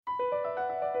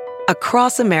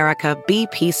Across America,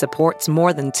 BP supports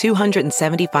more than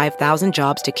 275,000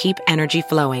 jobs to keep energy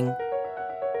flowing.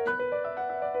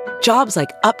 Jobs like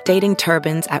updating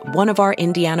turbines at one of our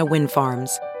Indiana wind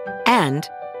farms and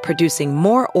producing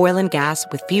more oil and gas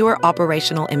with fewer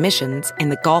operational emissions in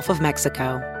the Gulf of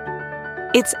Mexico.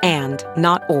 It's and,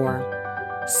 not or.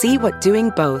 See what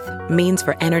doing both means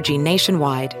for energy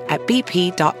nationwide at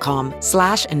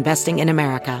bp.com/investing in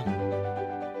America.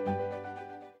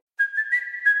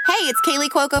 Hey, it's Kaylee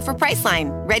Cuoco for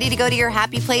Priceline. Ready to go to your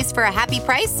happy place for a happy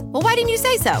price? Well, why didn't you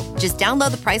say so? Just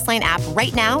download the Priceline app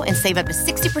right now and save up to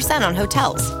 60% on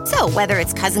hotels. So whether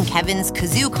it's Cousin Kevin's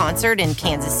Kazoo Concert in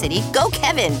Kansas City, go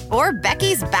Kevin, or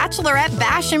Becky's Bachelorette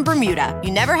Bash in Bermuda,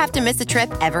 you never have to miss a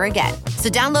trip ever again. So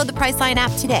download the Priceline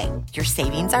app today. Your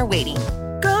savings are waiting.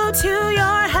 Go to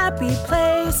your happy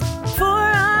place for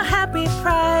a happy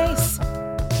price.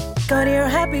 Go to your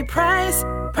happy price,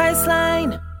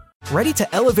 Priceline. Ready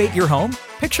to elevate your home?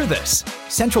 Picture this: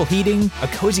 central heating, a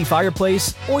cozy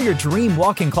fireplace, or your dream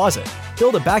walk-in closet.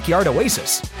 Build a backyard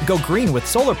oasis, go green with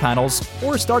solar panels,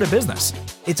 or start a business.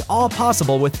 It's all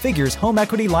possible with Figure's home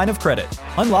equity line of credit.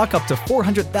 Unlock up to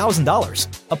 $400,000.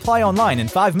 Apply online in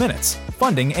 5 minutes.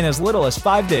 Funding in as little as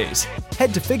 5 days.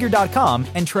 Head to Figure.com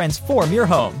and transform your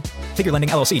home. Figure Lending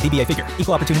LLC, DBA Figure,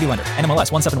 Equal Opportunity Lender,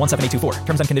 NMLS 1717824.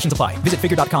 Terms and conditions apply. Visit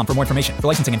Figure.com for more information. For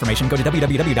licensing information, go to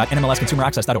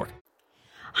www.nmlsconsumeraccess.org.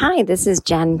 Hi, this is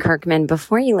Jen Kirkman.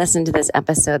 Before you listen to this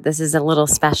episode, this is a little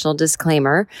special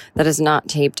disclaimer that is not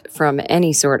taped from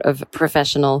any sort of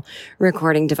professional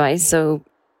recording device. So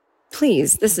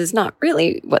please, this is not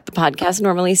really what the podcast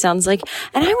normally sounds like.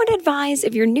 And I would advise,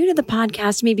 if you're new to the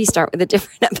podcast, maybe start with a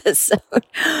different episode.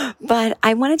 But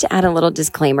I wanted to add a little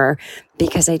disclaimer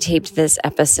because I taped this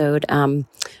episode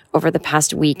over the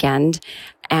past weekend.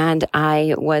 And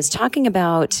I was talking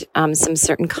about some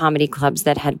certain comedy clubs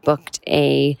that had booked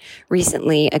a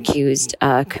recently accused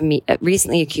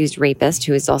rapist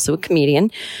who is also a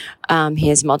comedian. He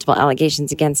has multiple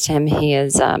allegations against him. He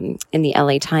is in the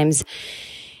LA Times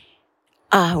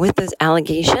with those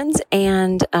allegations,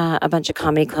 and a bunch of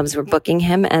comedy clubs were booking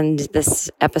him. And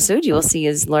this episode, you will see,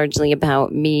 is largely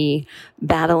about me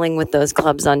battling with those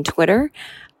clubs on Twitter.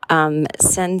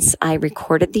 Since I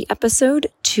recorded the episode,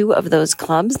 2 of those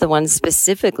clubs, the ones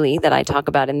specifically that I talk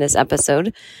about in this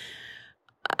episode,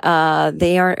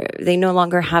 they no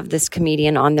longer have this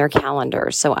comedian on their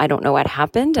calendar. So I don't know what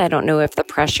happened. I don't know if the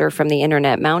pressure from the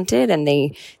internet mounted and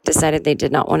they decided they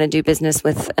did not want to do business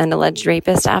with an alleged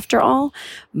rapist after all.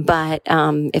 But,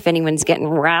 if anyone's getting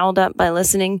riled up by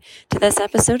listening to this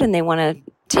episode and they want to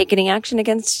take any action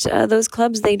against those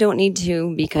clubs, they don't need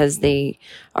to, because they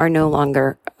are no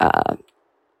longer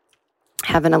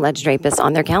have an alleged rapist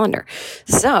on their calendar.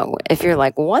 So if you're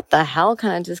like, what the hell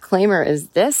kind of disclaimer is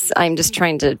this? I'm just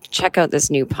trying to check out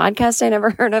this new podcast I never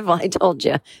heard of. Well, I told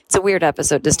you, it's a weird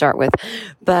episode to start with,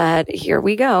 but here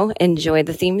we go. Enjoy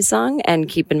the theme song and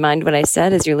keep in mind what I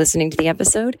said as you're listening to the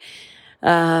episode.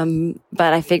 But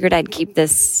I figured I'd keep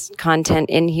this content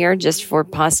in here just for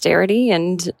posterity,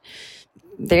 and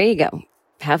there you go.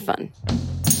 Have fun.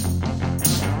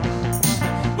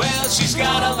 Well, she's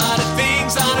got a lot of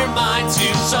things on her mind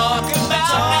to talk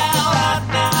about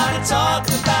now.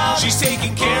 She's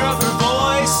taking care of her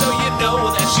voice, so you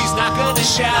know that she's not gonna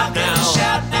shout now.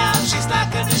 She's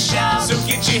not gonna shout. So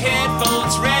get your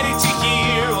headphones ready to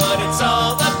hear what it's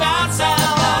all about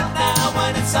now.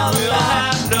 When it's all we'll about.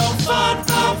 Have no fun,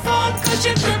 'cause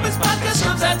your Christmas podcast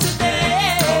comes out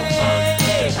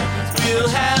today. We'll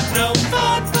have no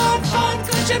fun,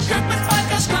 'cause your Christmas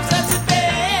podcast comes out today.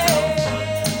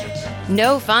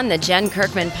 No Fun, the Jen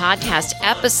Kirkman podcast,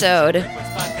 episode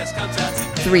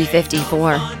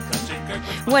 354.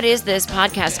 What is this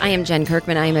podcast? I am Jen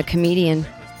Kirkman. I am a comedian.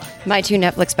 My 2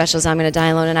 Netflix specials, I'm Gonna Die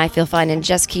Alone and I Feel Fine and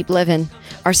Just Keep Living,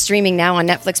 are streaming now on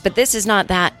Netflix. But this is not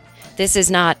that. This is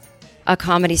not a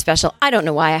comedy special. I don't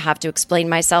know why I have to explain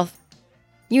myself.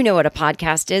 You know what a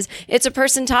podcast is. It's a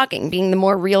person talking, being the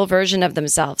more real version of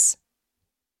themselves.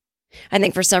 I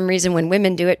think for some reason when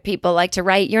women do it, people like to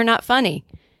write, "You're not funny."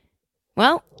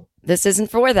 Well, this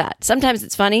isn't for that. Sometimes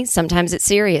it's funny, sometimes it's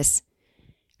serious,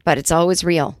 but it's always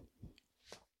real.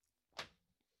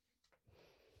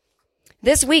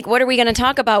 This week, what are we going to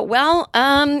talk about? Well,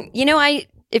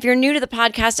 if you're new to the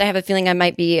podcast, I have a feeling I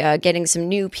might be getting some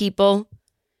new people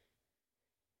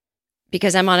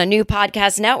because I'm on a new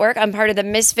podcast network. I'm part of the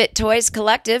Misfit Toys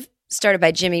Collective, started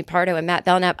by Jimmy Pardo and Matt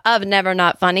Belknap of Never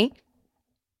Not Funny.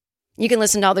 You can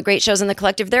listen to all the great shows in the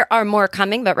collective. There are more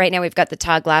coming, but right now we've got the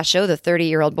Todd Glass Show, the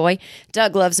 30-year-old boy.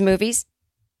 Doug Loves Movies.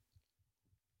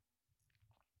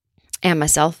 And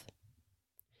myself.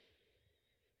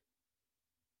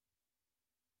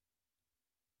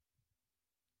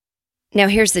 Now,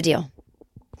 here's the deal.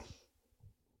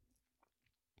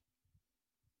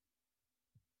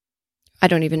 I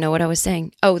don't even know what I was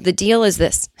saying. Oh, the deal is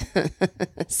this.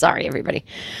 Sorry, everybody.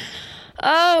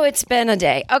 Oh, it's been a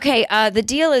day. Okay, the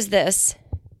deal is this.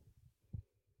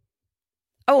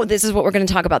 Oh, this is what we're going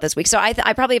to talk about this week. So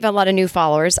I probably have a lot of new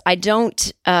followers. I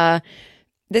don't,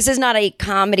 this is not a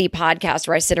comedy podcast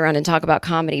where I sit around and talk about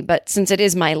comedy, but since it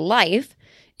is my life,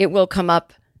 it will come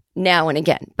up now and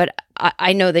again. But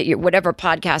I know that whatever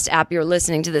podcast app you're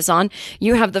listening to this on,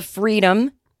 you have the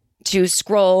freedom to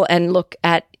scroll and look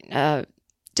at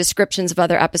descriptions of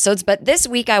other episodes. But this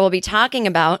week I will be talking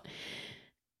about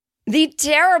the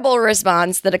terrible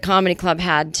response that a comedy club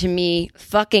had to me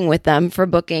fucking with them for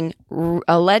booking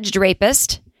alleged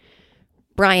rapist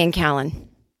Bryan Callen.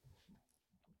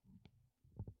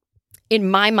 In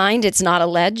my mind, it's not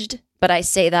alleged, but I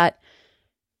say that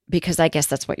because I guess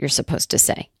that's what you're supposed to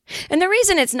say. And the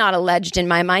reason it's not alleged in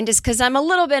my mind is because I'm a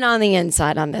little bit on the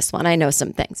inside on this one. I know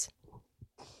some things.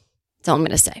 That's all I'm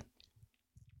going to say.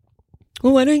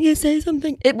 Well, why don't you say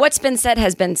something? What's been said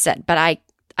has been said, but I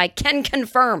can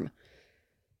confirm.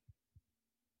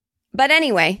 But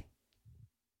anyway,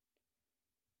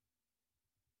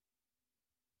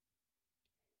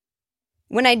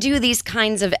 when I do these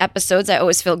kinds of episodes, I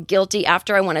always feel guilty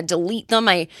after. I want to delete them.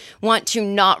 I want to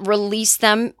not release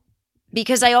them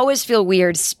because I always feel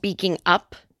weird speaking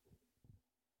up.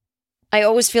 I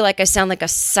always feel like I sound like a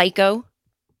psycho.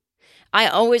 I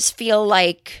always feel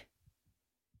like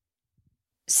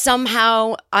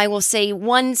somehow I will say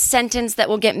one sentence that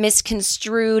will get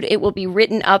misconstrued. It will be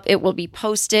written up. It will be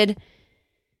posted.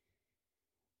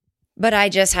 But I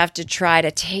just have to try to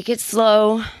take it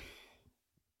slow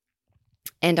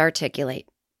and articulate.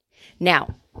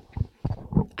 Now,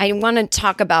 I want to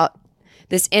talk about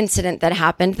this incident that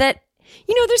happened that,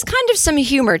 there's kind of some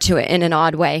humor to it in an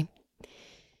odd way.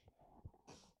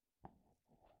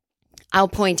 I'll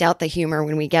point out the humor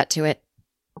when we get to it.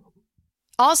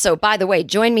 Also, by the way,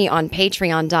 join me on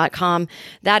patreon.com.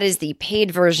 That is the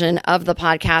paid version of the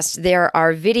podcast. There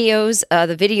are videos,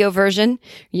 the video version.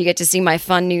 You get to see my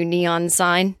fun new neon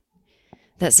sign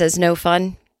that says no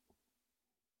fun.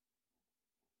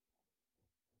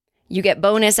 You get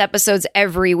bonus episodes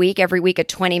every week a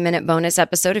 20-minute bonus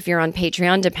episode if you're on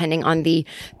Patreon, depending on the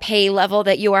pay level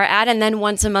that you are at. And then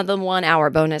once a month, a 1-hour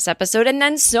bonus episode. And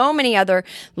then so many other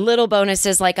little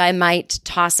bonuses, like I might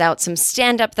toss out some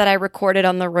stand-up that I recorded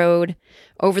on the road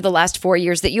over the last 4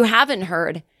 years that you haven't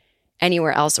heard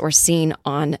anywhere else or seen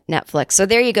on Netflix. So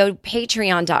there you go,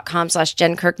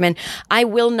 patreon.com/Jen Kirkman. I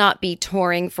will not be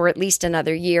touring for at least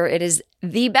another year. It is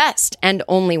the best and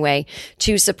only way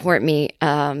to support me.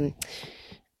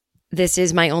 This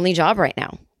is my only job right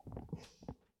now.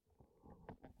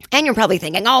 And you're probably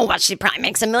thinking, oh, well, she probably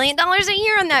makes $1 million a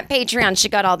year on that Patreon. She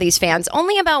got all these fans.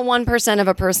 Only about 1% of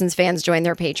a person's fans join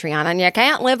their Patreon. And you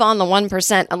can't live on the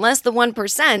 1% unless the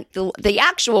 1%, the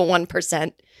actual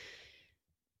 1%,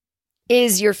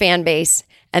 is your fan base,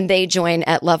 and they join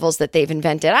at levels that they've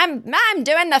invented. I'm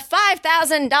doing the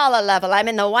 $5,000 level. I'm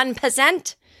in the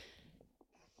 1%.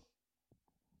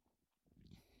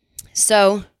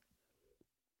 So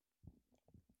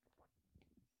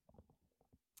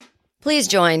please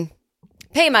join.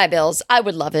 Pay my bills. I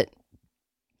would love it.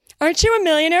 Aren't you a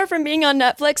millionaire from being on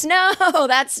Netflix? No,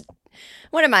 that's,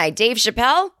 what am I, Dave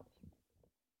Chappelle?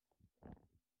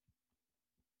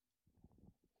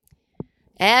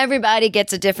 Everybody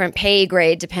gets a different pay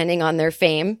grade depending on their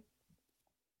fame.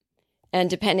 And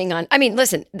depending on,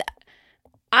 listen,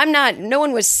 no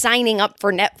one was signing up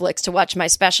for Netflix to watch my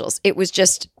specials. It was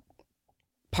just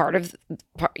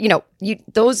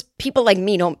those people like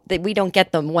me we don't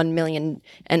get them 1 million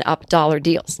and up dollar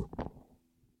deals.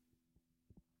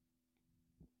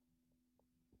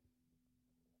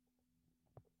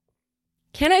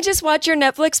 Can I just watch your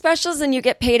Netflix specials and you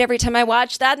get paid every time I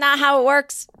watch? That's not how it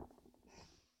works.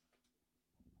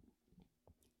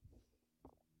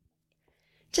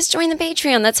 Just join the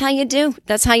Patreon. That's how you do.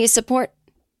 That's how you support.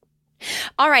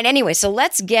 All right. Anyway, so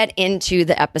let's get into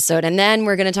the episode. And then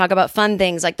we're going to talk about fun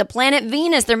things like the planet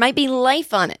Venus. There might be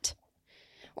life on it.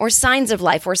 Or signs of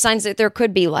life. Or signs that there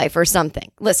could be life or something.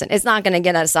 Listen, it's not going to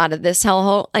get us out of this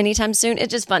hellhole anytime soon.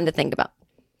 It's just fun to think about.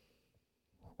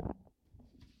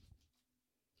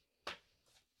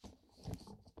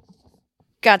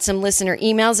 Got some listener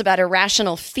emails about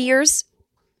irrational fears.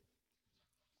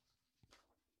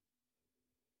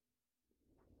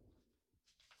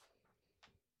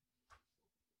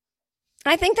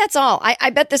 I think that's all.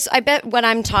 I bet what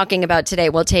I'm talking about today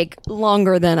will take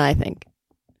longer than I think.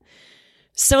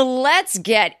 So let's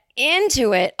get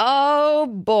into it. Oh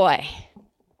boy.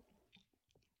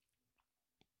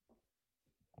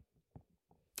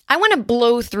 I want to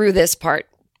blow through this part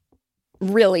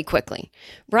really quickly.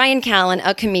 Bryan Callen,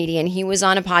 a comedian, he was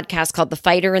on a podcast called The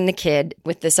Fighter and the Kid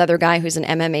with this other guy who's an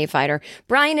MMA fighter.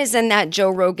 Bryan is in that Joe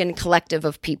Rogan collective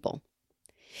of people.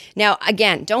 Now,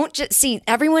 again, don't just see,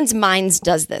 everyone's minds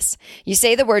does this. You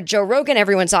say the word Joe Rogan,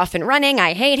 everyone's off and running.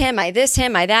 I hate him. I this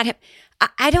him. I that him.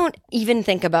 I don't even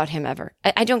think about him ever.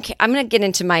 I don't care. I'm going to get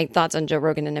into my thoughts on Joe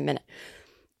Rogan in a minute.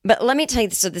 But let me tell you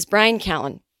this. So this Bryan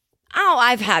Callen,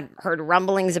 I've heard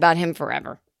rumblings about him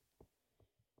forever.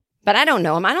 But I don't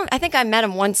know him. I think I met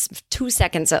him once, 2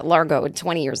 seconds at Largo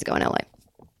 20 years ago in LA.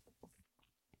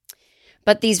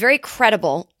 But these very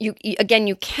credible, you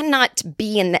cannot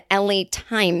be in the LA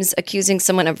Times accusing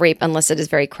someone of rape unless it is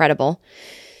very credible.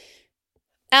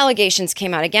 Allegations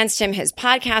came out against him. His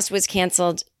podcast was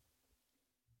canceled.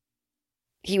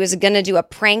 He was going to do a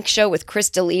prank show with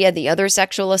Chris D'Elia, the other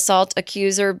sexual assault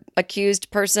accused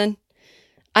person.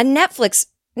 On Netflix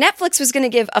was going to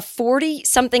give a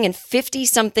 40-something and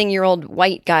 50-something-year-old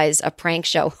white guys a prank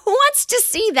show. Who wants to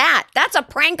see that? That's a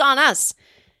prank on us.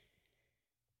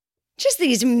 Just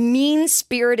these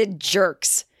mean-spirited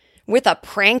jerks with a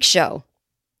prank show.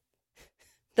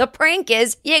 The prank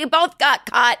is you both got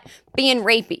caught being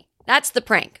rapey. That's the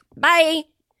prank. Bye.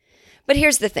 But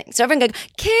here's the thing. So everyone goes,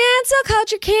 cancel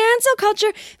culture, cancel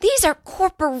culture. These are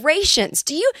corporations.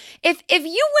 If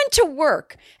you went to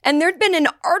work and there'd been an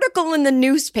article in the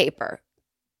newspaper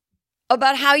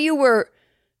about how you were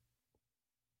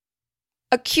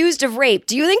accused of rape,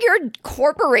 do you think your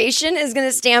corporation is going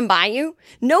to stand by you?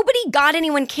 Nobody got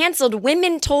anyone canceled.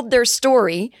 Women told their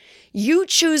story. You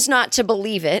choose not to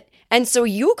believe it. And so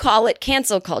you call it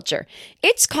cancel culture.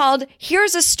 It's called,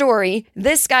 here's a story,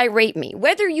 this guy raped me.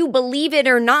 Whether you believe it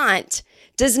or not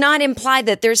does not imply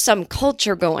that there's some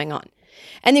culture going on.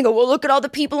 And they go, well, look at all the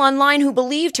people online who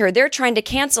believed her. They're trying to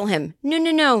cancel him.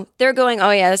 No. They're going,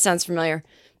 oh yeah, that sounds familiar.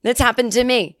 That's happened to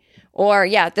me. Or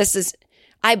yeah,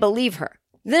 I believe her.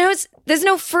 There's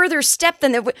no further step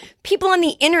than that. People on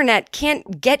the internet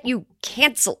can't get you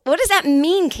canceled. What does that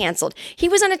mean, canceled? He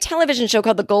was on a television show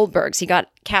called The Goldbergs. He got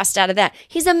cast out of that.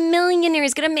 He's a millionaire.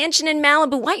 He's got a mansion in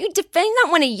Malibu. Why are you defending?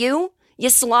 Not one of you,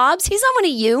 you slobs. He's not one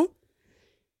of you.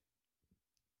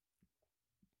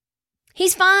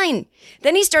 He's fine.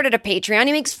 Then he started a Patreon.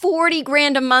 He makes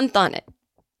 $40,000 a month on it.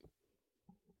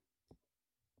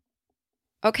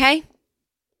 Okay?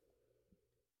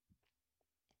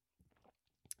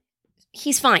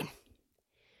 He's fine.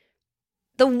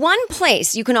 The one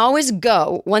place you can always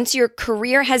go once your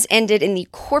career has ended in the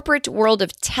corporate world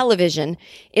of television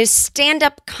is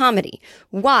stand-up comedy.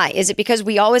 Why? Is it because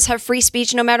we always have free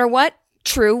speech no matter what?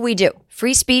 True, we do.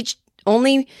 Free speech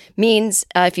only means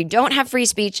if you don't have free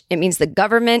speech, it means the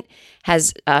government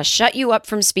has shut you up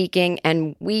from speaking,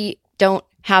 and we don't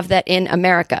have that in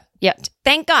America yet.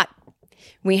 Thank God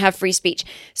we have free speech.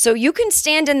 So you can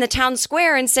stand in the town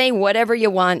square and say whatever you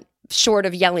want, short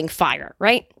of yelling fire,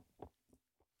 right?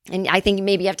 And I think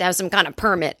maybe you have to have some kind of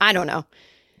permit. I don't know.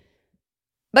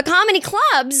 But comedy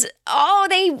clubs,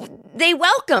 they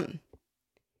welcome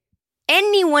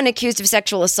anyone accused of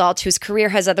sexual assault whose career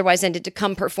has otherwise ended to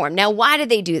come perform. Now, why do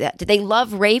they do that? Do they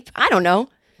love rape? I don't know.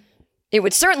 It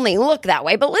would certainly look that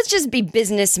way, but let's just be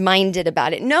business-minded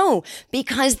about it. No,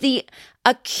 because the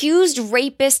accused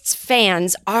rapists'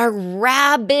 fans are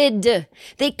rabid.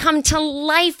 They come to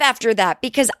life after that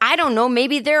because, I don't know,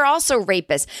 maybe they're also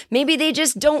rapists. Maybe they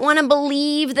just don't want to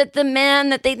believe that the man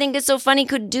that they think is so funny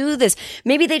could do this.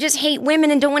 Maybe they just hate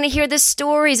women and don't want to hear the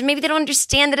stories. Maybe they don't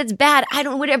understand that it's bad.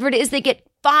 Whatever it is, they get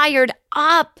fired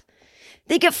up.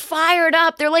 They get fired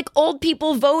up. They're like old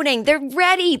people voting. They're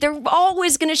ready. They're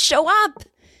always going to show up.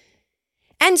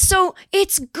 And so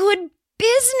it's good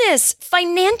business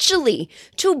financially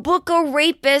to book a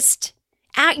rapist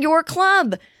at your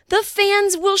club. The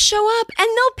fans will show up and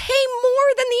they'll pay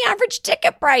more than the average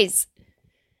ticket price.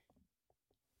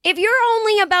 If you're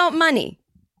only about money,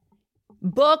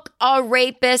 book a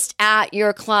rapist at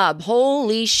your club.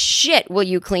 Holy shit, will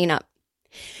you clean up?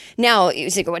 Now, you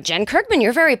say, well, Jen Kirkman,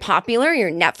 you're very popular. Your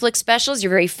Netflix specials,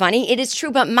 you're very funny. It is true,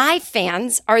 but my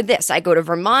fans are this. I go to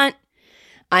Vermont.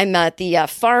 I'm at the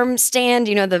farm stand.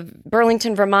 You know, the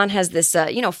Burlington, Vermont has this,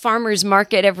 farmer's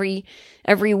market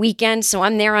every weekend. So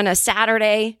I'm there on a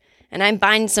Saturday and I'm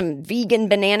buying some vegan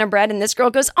banana bread. And this girl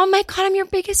goes, oh my God, I'm your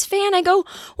biggest fan. I go,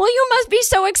 well, you must be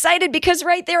so excited because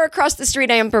right there across the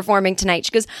street, I am performing tonight.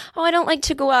 She goes, oh, I don't like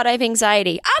to go out. I have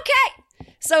anxiety. Okay.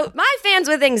 So my fans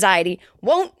with anxiety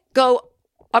won't go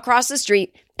across the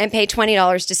street and pay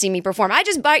 $20 to see me perform. I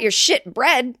just bought your shit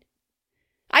bread.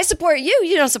 I support you.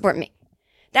 You don't support me.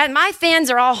 That my fans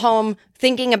are all home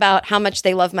thinking about how much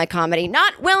they love my comedy,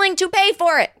 not willing to pay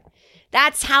for it.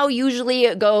 That's how usually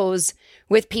it goes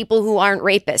with people who aren't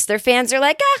rapists. Their fans are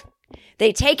like,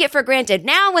 they take it for granted.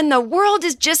 Now when the world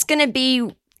is just going to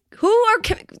be,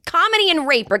 comedy and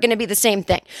rape are going to be the same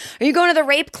thing. Are you going to the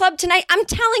rape club tonight? I'm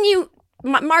telling you,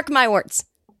 mark my words.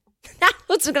 That's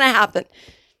what's going to happen.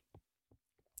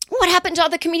 What happened to all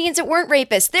the comedians that weren't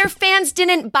rapists? Their fans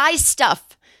didn't buy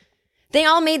stuff. They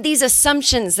all made these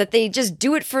assumptions that they just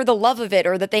do it for the love of it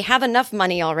or that they have enough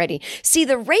money already. See,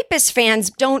 the rapist fans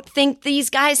don't think these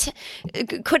guys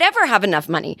could ever have enough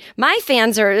money. My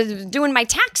fans are doing my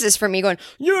taxes for me going,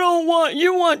 you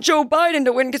want Joe Biden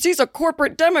to win because he's a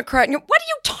corporate Democrat. What are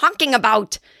you talking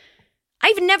about?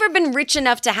 I've never been rich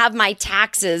enough to have my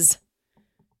taxes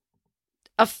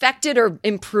affected or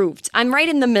improved. I'm right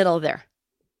in the middle there.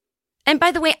 And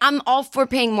by the way, I'm all for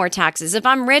paying more taxes. If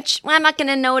I'm rich, well, I'm not going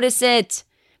to notice it.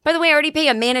 By the way, I already pay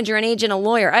a manager, an agent, a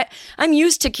lawyer. I'm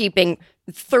used to keeping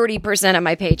 30% of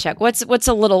my paycheck. What's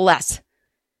a little less?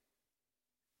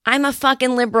 I'm a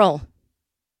fucking liberal.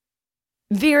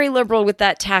 Very liberal with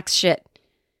that tax shit.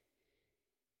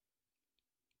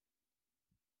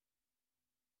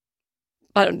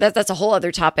 But that's a whole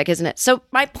other topic, isn't it? So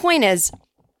my point is,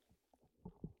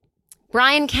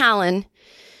 Bryan Callen,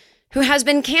 who has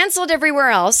been canceled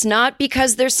everywhere else, not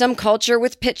because there's some culture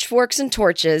with pitchforks and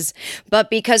torches, but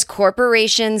because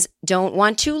corporations don't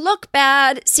want to look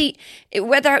bad. See,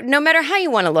 no matter how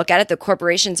you want to look at it, the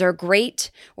corporations are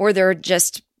great, or they're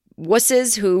just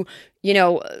wusses who,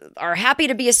 are happy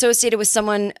to be associated with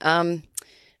someone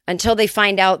until they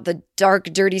find out the dark,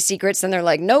 dirty secrets, and they're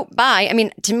like, nope, bye. I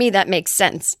mean, to me, that makes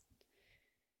sense.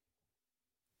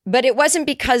 But it wasn't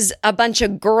because a bunch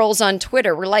of girls on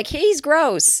Twitter were like, hey, he's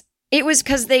gross. It was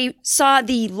because they saw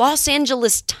the Los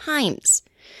Angeles Times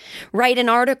write an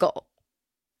article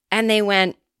and they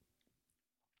went,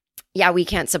 yeah, we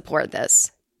can't support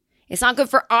this. It's not good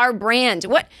for our brand.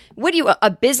 What are you,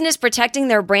 a business protecting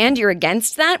their brand? You're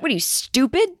against that? What are you,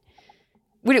 stupid?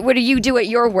 What do you do at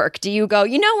your work? Do you go,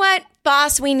 you know what,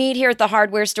 boss, we need here at the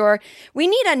hardware store? We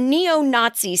need a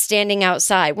neo-Nazi standing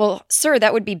outside. Well, sir,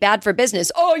 that would be bad for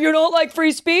business. Oh, you don't like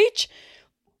free speech?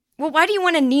 Well, why do you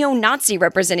want a neo-Nazi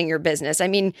representing your business? I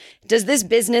mean, does this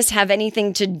business have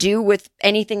anything to do with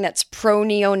anything that's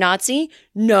pro-neo-Nazi?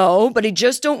 No, but I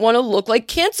just don't want to look like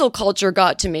cancel culture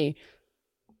got to me.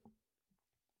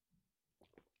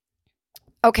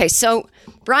 Okay, so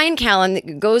Bryan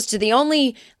Callen goes to the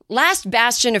only last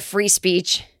bastion of free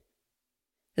speech,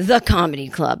 the comedy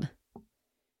club.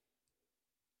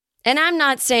 And I'm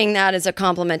not saying that as a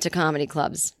compliment to comedy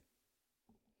clubs.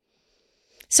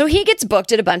 So he gets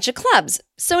booked at a bunch of clubs.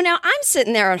 So now I'm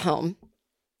sitting there at home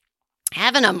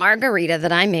having a margarita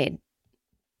that I made.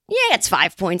 Yeah, it's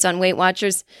 5 points on Weight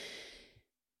Watchers.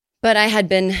 But I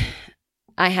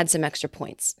had some extra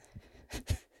points.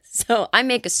 So I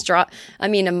make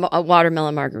a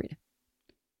watermelon margarita.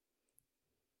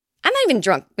 I'm not even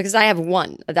drunk because I have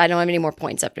one. I don't have any more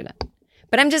points after that.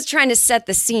 But I'm just trying to set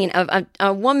the scene of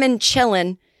a woman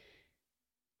chilling,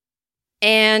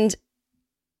 and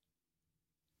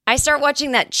I start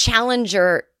watching that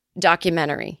Challenger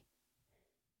documentary.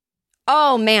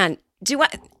 Oh man,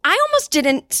 I almost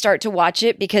didn't start to watch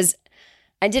it because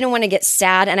I didn't want to get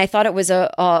sad, and I thought it was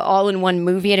a all-in-one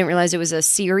movie. I didn't realize it was a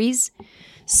series.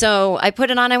 So I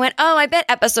put it on. I went, oh, I bet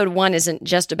episode 1 isn't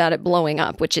just about it blowing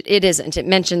up, which it isn't. It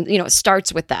mentioned, it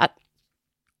starts with that.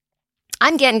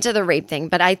 I'm getting to the rape thing,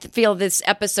 but I feel this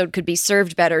episode could be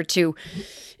served better to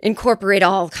incorporate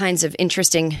all kinds of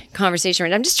interesting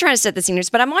conversation. I'm just trying to set the scene,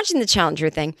 but I'm watching the Challenger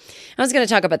thing. I was going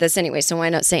to talk about this anyway, so why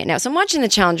not say it now? So I'm watching the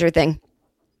Challenger thing.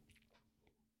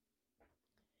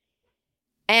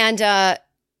 And, I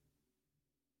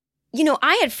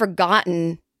had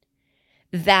forgotten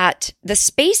that the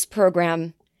space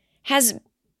program has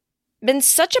been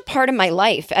such a part of my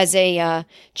life as a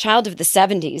child of the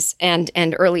 70s and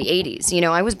early 80s.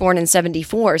 I was born in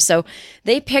 74, so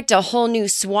they picked a whole new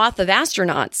swath of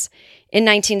astronauts in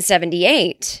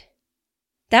 1978.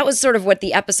 That was sort of what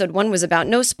the episode 1 was about.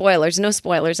 No spoilers.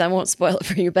 I won't spoil it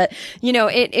for you, but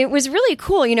it was really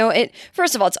cool.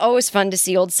 First of all, it's always fun to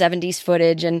see old 70s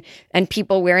footage and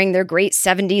people wearing their great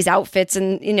 70s outfits,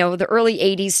 and the early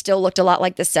 80s still looked a lot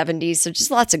like the 70s. So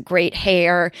just lots of great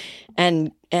hair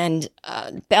and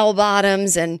bell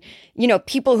bottoms, and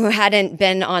people who hadn't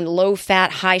been on low fat,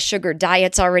 high sugar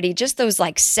diets already. Just those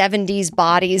like 70s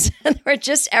bodies, where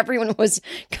just everyone was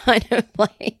kind of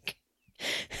like,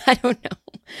 I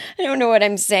don't know what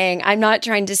I'm saying. I'm not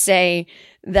trying to say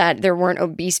that there weren't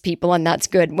obese people and that's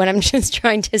good. What I'm just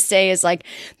trying to say is like,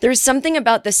 there's something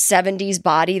about the 70s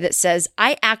body that says,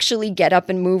 I actually get up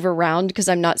and move around because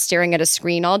I'm not staring at a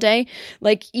screen all day.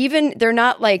 Like, even they're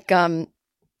not like,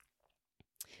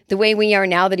 the way we are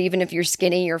now, that even if you're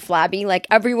skinny, you're flabby, like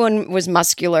everyone was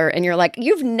muscular and you're like,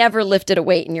 you've never lifted a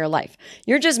weight in your life.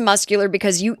 You're just muscular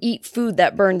because you eat food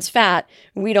that burns fat.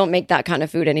 We don't make that kind of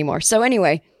food anymore. So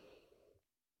anyway,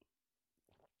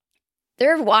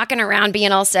 they're walking around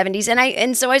being all 70s.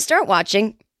 And so I start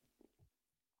watching.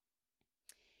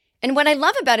 And what I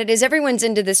love about it is everyone's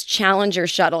into this Challenger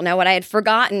shuttle. Now, what I had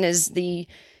forgotten is the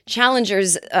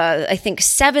Challenger's, I think,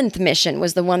 7th mission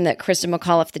was the one that Kristen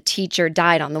McAuliffe, the teacher,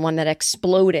 died on, the one that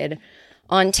exploded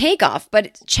on takeoff.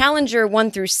 But Challenger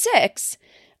 1 through 6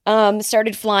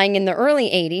 started flying in the early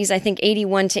 80s. I think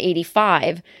 81 to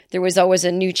 85, there was always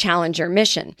a new Challenger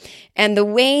mission. And the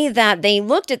way that they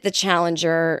looked at the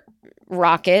Challenger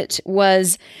rocket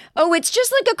was, it's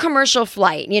just like a commercial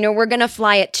flight. We're going to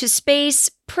fly it to space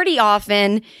pretty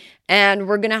often. And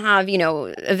we're going to have,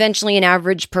 eventually an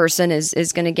average person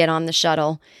is going to get on the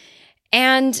shuttle.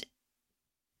 And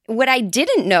what I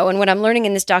didn't know, and what I'm learning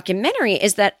in this documentary,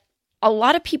 is that a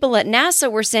lot of people at NASA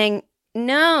were saying,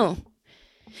 no,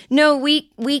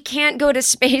 we can't go to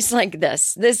space like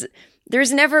this.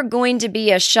 There's never going to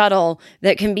be a shuttle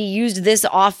that can be used this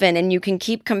often, and you can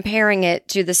keep comparing it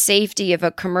to the safety of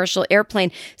a commercial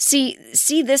airplane. See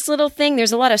this little thing?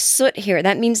 There's a lot of soot here.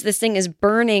 That means this thing is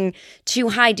burning too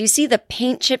high. Do you see the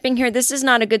paint chipping here? This is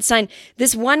not a good sign.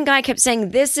 This one guy kept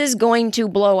saying, this is going to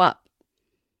blow up.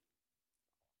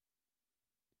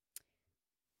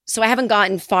 So I haven't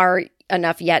gotten far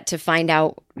enough yet to find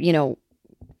out,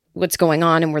 what's going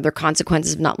on and were there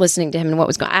consequences of not listening to him and what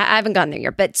was going on. I haven't gotten there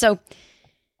yet.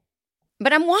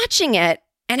 But I'm watching it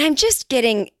and I'm just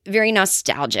getting very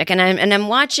nostalgic. And I'm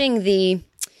watching the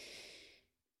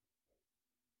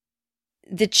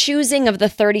choosing of the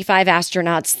 35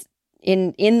 astronauts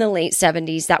in the late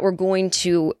 70s that were going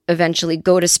to eventually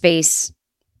go to space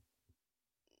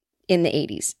in the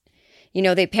 80s.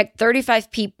 They picked 35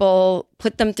 people,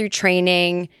 put them through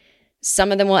training.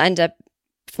 Some of them will end up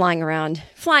flying around.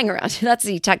 That's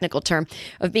the technical term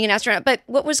of being an astronaut. But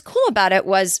what was cool about it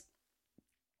was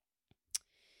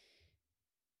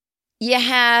you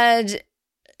had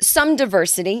some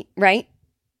diversity, right?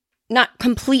 Not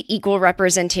complete equal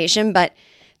representation, but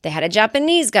they had a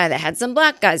Japanese guy, they had some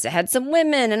black guys, they had some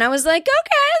women. And I was like,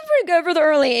 okay, that's pretty good for the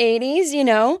early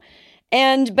 80s,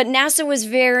 But NASA was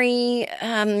very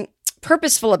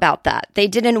purposeful about that. They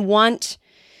didn't want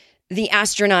the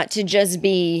astronaut to just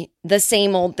be the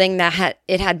same old thing that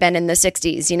it had been in the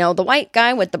 60s. The white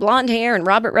guy with the blonde hair and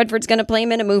Robert Redford's going to play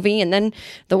him in a movie. And then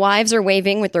the wives are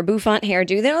waving with their bouffant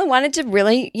hairdo. They wanted to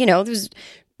really, there's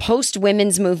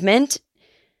post-women's movement,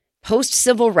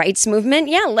 post-civil rights movement.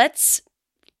 Yeah, let's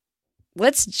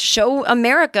show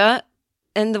America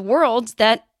and the world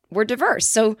that we're diverse.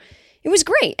 So it was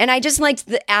great. And I just liked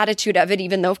the attitude of it,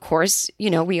 even though, of course,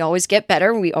 we always get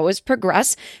better. We always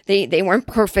progress. They weren't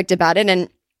perfect about it. And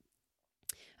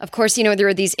of course, there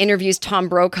were these interviews, Tom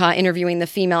Brokaw interviewing the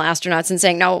female astronauts and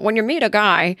saying, now, when you meet a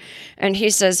guy and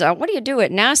he says, what do you do at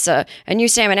NASA? And you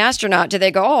say, I'm an astronaut. Do they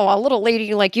go, a little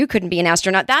lady like you couldn't be an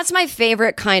astronaut? That's my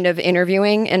favorite kind of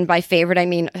interviewing. And by favorite, I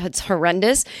mean, it's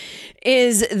horrendous.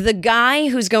 Is the guy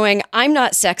who's going, I'm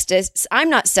not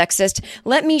sexist.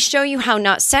 Let me show you how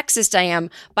not sexist I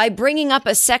am by bringing up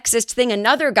a sexist thing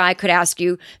another guy could ask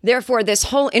you. Therefore, this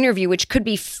whole interview, which could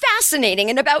be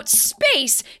fascinating and about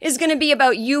space, is going to be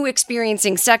about you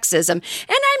experiencing sexism. And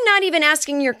I'm not even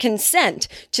asking your consent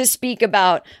to speak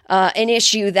about an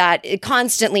issue that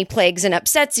constantly plagues and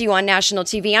upsets you on national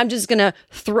TV. I'm just going to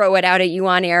throw it out at you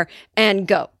on air and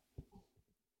go.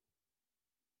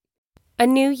 A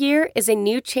new year is a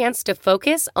new chance to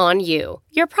focus on you.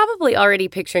 You're probably already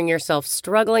picturing yourself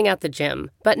struggling at the gym,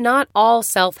 but not all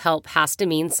self-help has to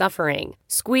mean suffering.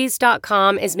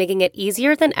 Squeeze.com is making it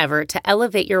easier than ever to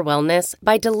elevate your wellness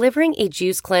by delivering a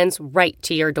juice cleanse right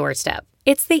to your doorstep.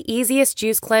 It's the easiest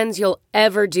juice cleanse you'll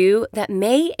ever do that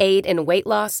may aid in weight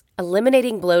loss,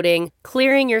 eliminating bloating,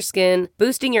 clearing your skin,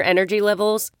 boosting your energy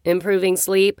levels, improving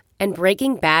sleep, and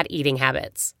breaking bad eating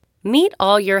habits. Meet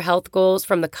all your health goals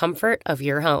from the comfort of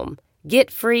your home.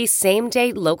 Get free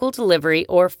same-day local delivery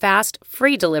or fast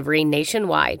free delivery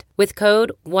nationwide with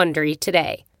code WONDERY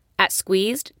today at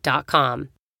squeezed.com.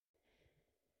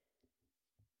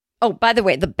 Oh, by the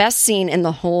way, the best scene in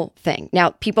the whole thing. Now,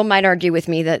 people might argue with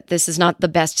me that this is not the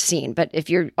best scene, but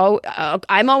if you're,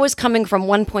 I'm always coming from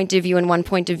one point of view and one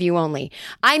point of view only.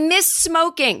 I miss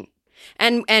smoking.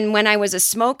 And when I was a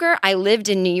smoker, I lived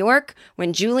in New York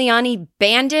when Giuliani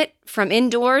banned it from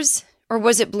indoors, or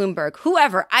was it Bloomberg?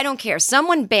 Whoever, I don't care.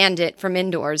 Someone banned it from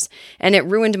indoors and it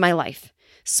ruined my life.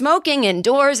 Smoking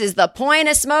indoors is the point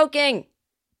of smoking.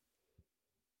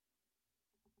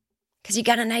 because you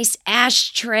got a nice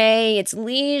ashtray. It's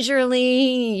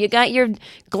leisurely. You got your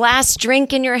glass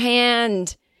drink in your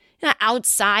hand. You're not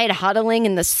outside huddling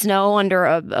in the snow under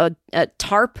a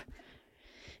tarp.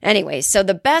 Anyway, so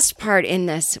the best part in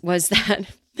this was that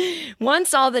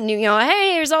once all the new,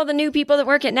 hey, here's all the new people that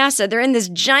work at NASA. They're in this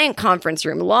giant conference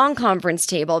room, long conference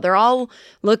table. They're all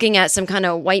looking at some kind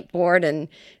of whiteboard, and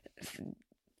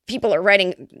people are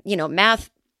writing,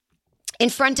 math in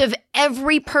front of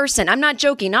every person. I'm not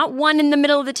joking, not one in the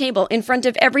middle of the table. In front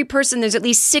of every person, there's at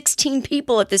least 16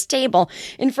 people at this table.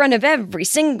 In front of every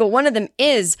single one of them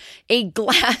is a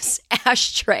glass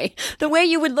ashtray. The way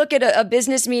you would look at a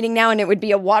business meeting now and it would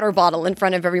be a water bottle in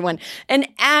front of everyone. An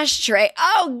ashtray.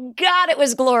 Oh God, it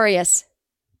was glorious.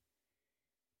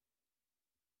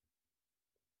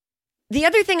 The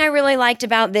other thing I really liked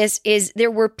about this is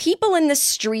there were people in the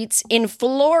streets in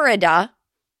Florida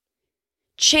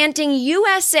chanting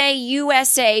USA,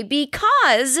 USA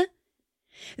because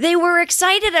they were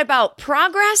excited about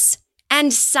progress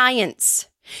and science.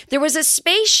 There was a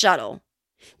space shuttle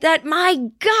that, my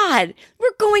God,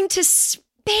 we're going to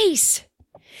space.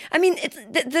 I mean,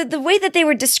 the way that they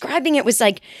were describing it was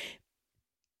like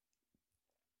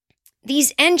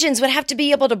these engines would have to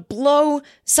be able to blow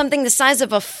something the size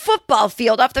of a football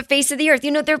field off the face of the earth.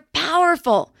 They're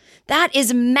powerful. That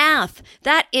is math.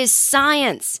 That is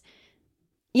science.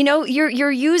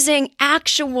 You're using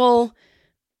actual,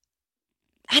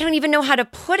 I don't even know how to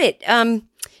put it,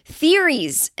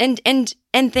 theories and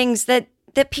things that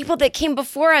people that came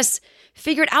before us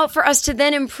figured out for us to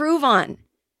then improve on.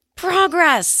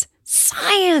 Progress,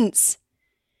 science,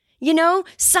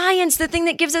 science, the thing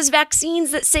that gives us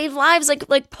vaccines that save lives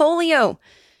like polio.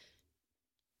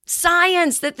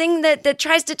 Science, the thing that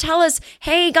tries to tell us,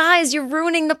 hey guys, you're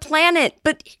ruining the planet,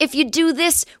 but if you do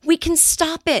this, we can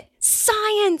stop it.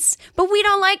 Science, but we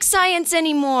don't like science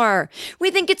anymore. We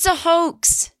think it's a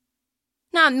hoax.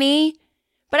 Not me,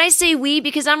 but I say we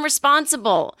because I'm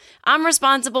responsible. I'm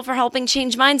responsible for helping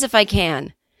change minds if I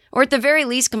can, or at the very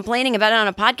least complaining about it on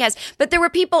a podcast. But there were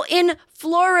people in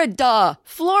Florida.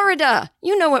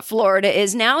 You know what Florida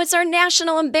is now. It's our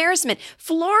national embarrassment.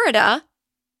 Florida.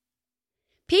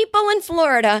 People in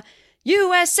Florida,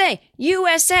 USA,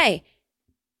 USA,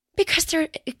 because they're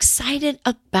excited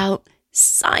about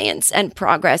science and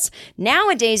progress.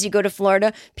 Nowadays, you go to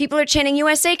Florida, people are chanting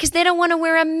USA because they don't want to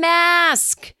wear a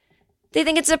mask. They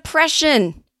think it's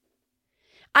oppression.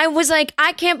 I was like,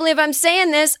 I can't believe I'm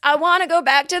saying this. I want to go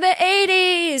back to the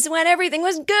 80s when everything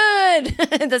was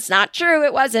good. That's not true.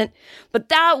 It wasn't. But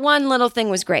that one little thing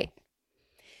was great.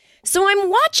 So I'm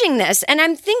watching this and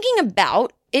I'm thinking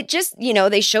about it. Just,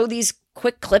 they show these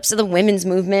quick clips of the women's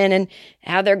movement and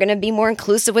how they're going to be more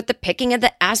inclusive with the picking of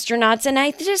the astronauts. And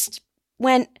I just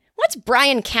went, what's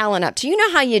Brian Callen up to? You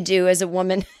know how you do as a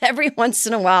woman. Every once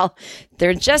in a while,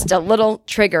 there's just a little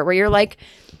trigger where you're like,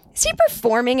 is he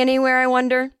performing anywhere, I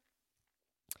wonder?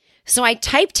 So I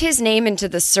typed his name into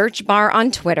the search bar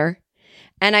on Twitter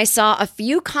and I saw a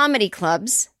few comedy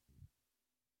clubs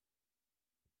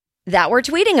that were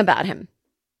tweeting about him.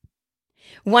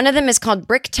 One of them is called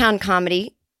Bricktown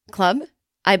Comedy Club.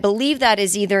 I believe that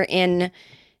is either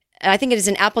I think it is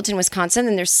in Appleton, Wisconsin.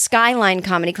 And there's Skyline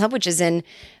Comedy Club, which is in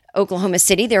Oklahoma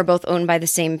City. They're both owned by the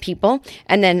same people.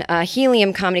 And then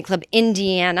Helium Comedy Club,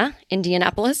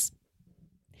 Indianapolis.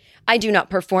 I do not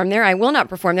perform there. I will not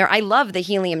perform there. I love the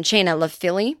Helium chain. I love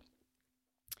Philly.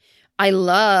 I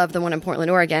love the one in Portland,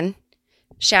 Oregon.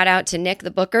 Shout out to Nick, the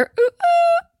booker. Ooh,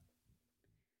 ooh.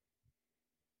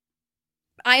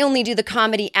 I only do the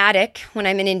Comedy Attic when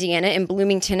I'm in Indiana, in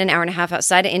Bloomington, an hour and a half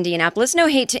outside of Indianapolis. No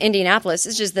hate to Indianapolis.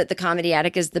 It's just that the Comedy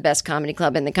Attic is the best comedy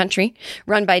club in the country.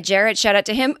 Run by Jared. Shout out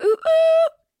to him. Ooh, ooh.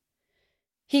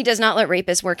 He does not let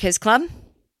rapists work his club.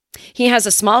 He has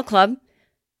a small club.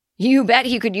 You bet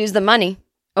he could use the money.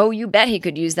 Oh, you bet he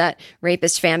could use that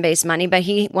rapist fan base money, but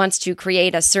he wants to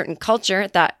create a certain culture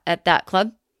at that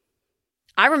club.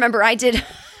 I remember I did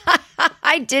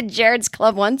Jared's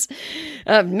club once,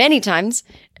 many times.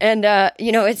 And,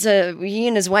 he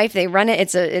and his wife, they run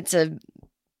it.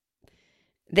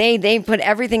 They put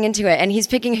everything into it and he's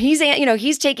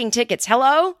taking tickets.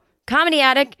 Hello, Comedy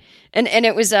Attic. And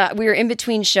it was, we were in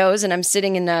between shows and I'm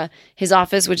sitting in his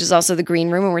office, which is also the green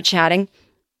room, and we're chatting.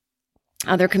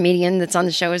 Other comedian that's on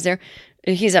the show is there.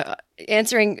 He's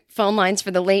answering phone lines for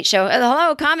the late show.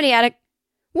 Hello, Comedy Attic.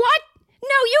 What? No,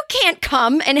 you can't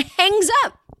come, and hangs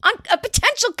up on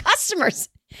potential customers.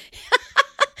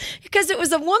 because it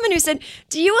was a woman who said,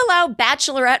 do you allow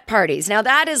bachelorette parties? Now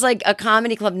that is like a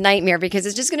comedy club nightmare because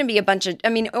it's just going to be a bunch of,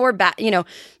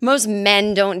 most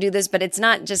men don't do this, but it's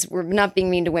not just, we're not being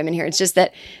mean to women here. It's just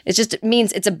that it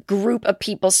means it's a group of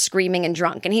people screaming and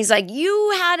drunk. And he's like,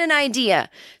 you had an idea.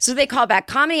 So they call back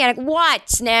Comedy Attic.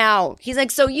 What now? He's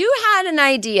like, so you had an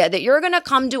idea that you're going to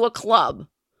come to a club,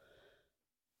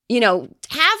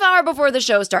 half hour before the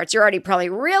show starts. You're already probably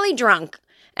really drunk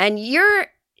and you're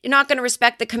not going to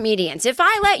respect the comedians. If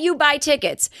I let you buy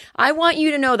tickets, I want you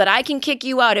to know that I can kick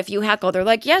you out if you heckle. They're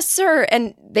like, yes, sir.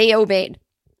 And they obeyed.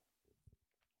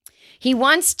 He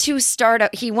wants to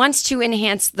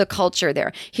enhance the culture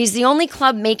there. He's the only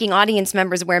club making audience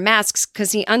members wear masks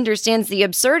because he understands the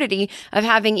absurdity of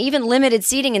having even limited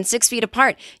seating and 6 feet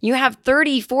apart. You have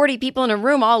 30, 40 people in a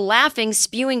room all laughing,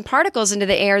 spewing particles into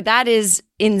the air. That is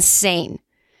insane.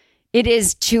 It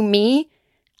is, to me,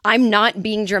 I'm not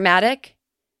being dramatic.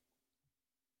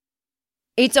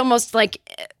 It's almost like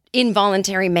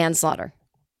involuntary manslaughter.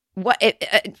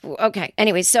 Okay.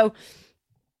 Anyway, so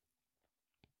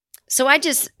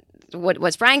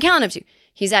what's Brian Callen up to?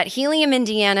 He's at Helium,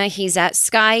 Indiana. He's at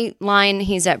Skyline.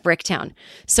 He's at Bricktown.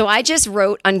 So I just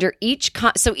wrote under each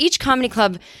comedy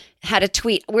club had a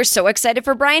tweet. We're so excited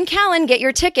for Brian Callen. Get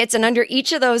your tickets. And under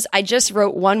each of those, I just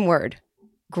wrote one word: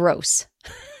 gross.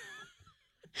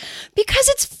 Because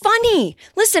it's funny.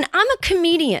 Listen, I'm a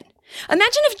comedian.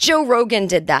 Imagine if Joe Rogan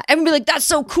did that. Everyone would be like, that's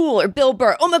so cool. Or Bill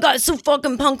Burr. Oh my God, it's so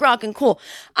fucking punk rock and cool.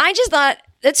 I just thought,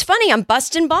 it's funny. I'm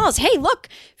busting balls. Hey, look,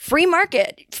 free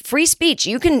market, free speech.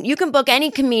 You can book any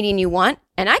comedian you want,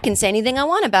 and I can say anything I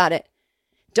want about it.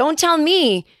 Don't tell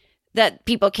me that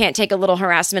people can't take a little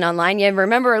harassment online. You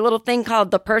remember a little thing called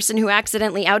the person who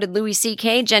accidentally outed Louis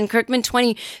C.K., Jen Kirkman,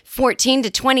 2014 to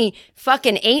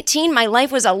 2018? My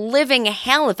life was a living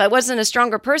hell. If I wasn't a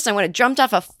stronger person, I would have jumped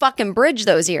off a fucking bridge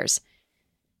those years.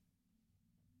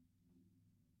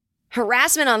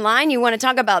 Harassment online, you want to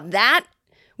talk about that?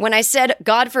 When I said,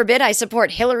 God forbid, I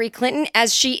support Hillary Clinton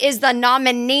as she is the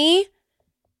nominee,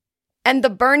 and the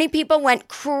Bernie people went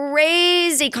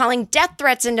crazy calling death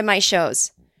threats into my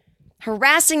shows,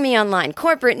 harassing me online,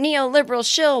 corporate, neoliberal,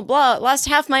 shill, blah, lost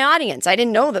half my audience. I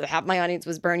didn't know that half my audience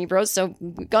was Bernie bros, so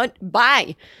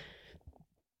goodbye.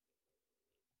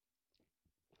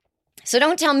 So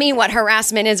don't tell me what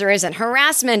harassment is or isn't.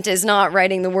 Harassment is not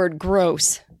writing the word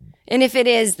gross. And if it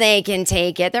is, they can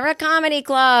take it. They're a comedy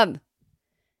club.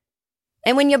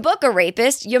 And when you book a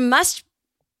rapist, you must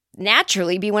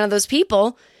naturally be one of those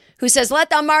people who says,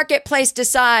 let the marketplace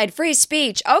decide, free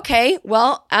speech. Okay,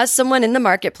 well, as someone in the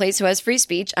marketplace who has free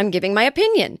speech, I'm giving my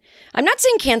opinion. I'm not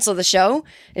saying cancel the show.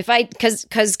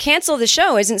 Because cancel the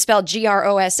show isn't spelled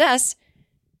GROSS.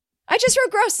 I just wrote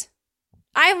gross.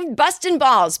 I'm busting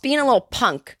balls, being a little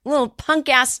punk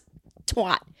ass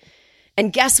twat.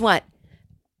 And guess what?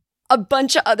 A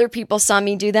bunch of other people saw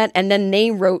me do that, and then they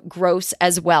wrote gross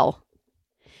as well.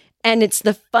 And it's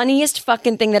the funniest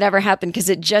fucking thing that ever happened because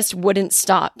it just wouldn't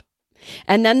stop.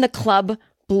 And then the club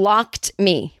blocked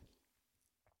me.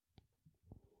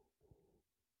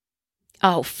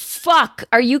 Oh, fuck.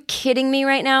 Are you kidding me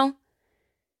right now?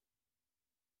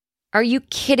 Are you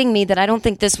kidding me that I don't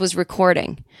think this was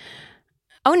recording?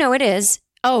 Oh, no, it is.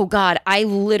 Oh, God. I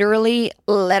literally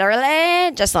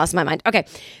just lost my mind. Okay.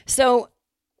 So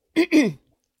the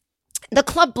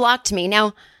club blocked me.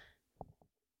 Now,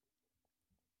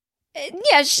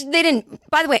 yeah, they didn't.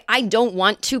 By the way, I don't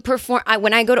want to perform.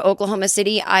 When I go to Oklahoma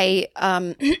City, I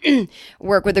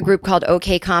work with a group called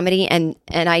OK Comedy, and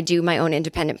I do my own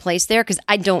independent place there because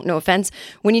I don't, no offense.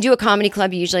 When you do a comedy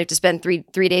club, you usually have to spend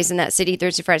three days in that city,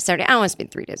 Thursday, Friday, Saturday. I don't want to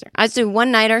spend 3 days there. I just do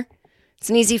one nighter. It's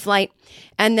an easy flight.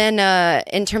 And then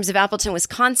in terms of Appleton,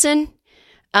 Wisconsin,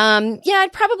 yeah,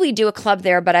 I'd probably do a club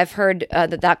there, but I've heard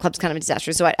that club's kind of a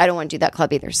disaster, so I don't want to do that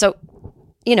club either. So,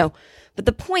 but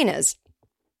the point is,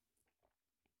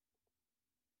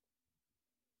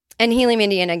 and Helium,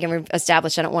 Indiana, again, we've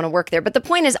established I don't want to work there. But the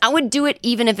point is, I would do it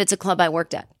even if it's a club I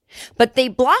worked at. But they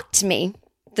blocked me,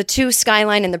 the two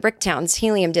Skyline and the Bricktowns.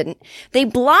 Helium didn't. They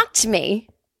blocked me,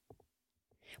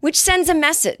 which sends a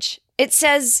message. It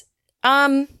says,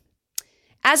 as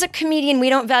a comedian, we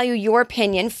don't value your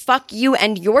opinion. Fuck you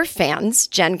and your fans,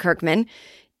 Jen Kirkman.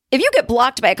 If you get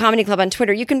blocked by a comedy club on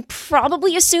Twitter, you can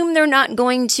probably assume they're not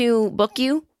going to book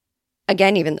you.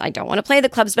 Again, even I don't want to play the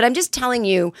clubs, but I'm just telling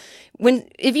you,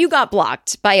 if you got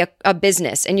blocked by a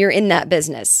business and you're in that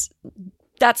business,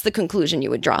 that's the conclusion you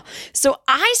would draw. So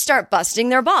I start busting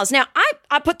their balls. Now,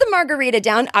 I put the margarita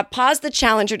down. I paused the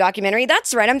Challenger documentary.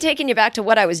 That's right. I'm taking you back to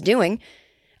what I was doing.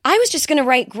 I was just going to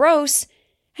write gross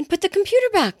and put the computer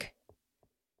back.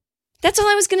 That's all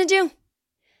I was going to do.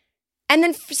 And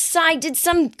then I did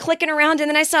some clicking around, and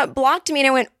then I saw it blocked me, and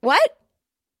I went, what?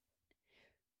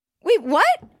 Wait, what?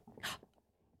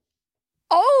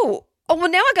 Oh, well,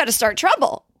 now I got to start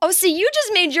trouble. Oh, see, you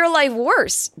just made your life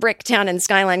worse, Bricktown and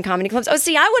Skyline Comedy Clubs. Oh,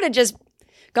 see, I would have just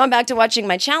gone back to watching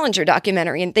my Challenger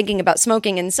documentary and thinking about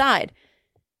smoking inside.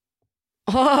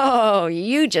 Oh,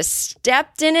 you just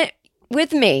stepped in it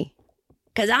with me,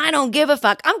 because I don't give a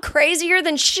fuck. I'm crazier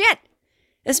than shit,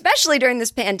 especially during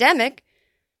this pandemic.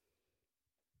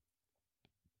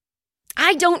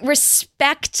 I don't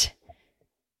respect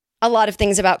a lot of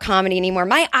things about comedy anymore.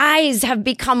 My eyes have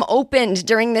become opened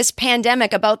during this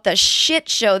pandemic about the shit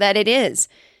show that it is.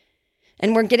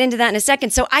 And we'll get into that in a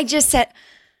second. So I tweeted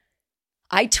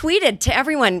to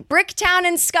everyone, Bricktown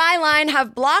and Skyline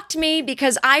have blocked me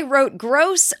because I wrote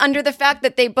gross under the fact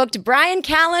that they booked Bryan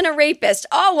Callen, a rapist.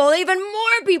 Oh, well, even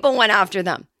more people went after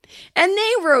them. And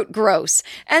they wrote gross.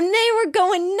 And they were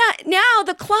going nuts. Now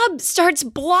the club starts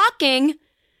blocking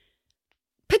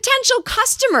potential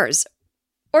customers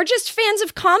or just fans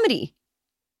of comedy.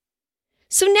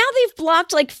 So now they've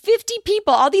blocked like 50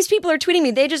 people. All these people are tweeting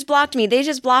me, they just blocked me, they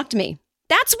just blocked me.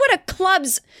 That's what a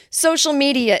club's social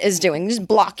media is doing, just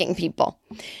blocking people.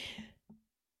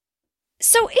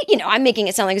 So, I'm making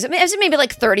it sound like it's maybe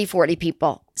like 30, 40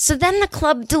 people. So then the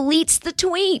club deletes the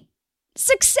tweet.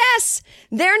 Success.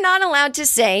 They're not allowed to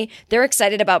say they're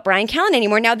excited about Bryan Callen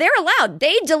anymore. Now they're allowed.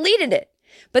 They deleted it.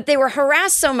 But they were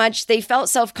harassed so much, they felt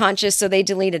self-conscious, so they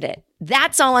deleted it.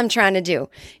 That's all I'm trying to do,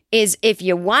 is if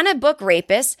you want to book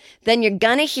rapists, then you're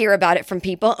going to hear about it from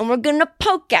people, and we're going to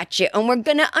poke at you, and we're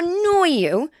going to annoy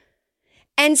you,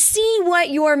 and see what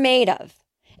you're made of.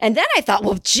 And then I thought,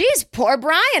 well, geez, poor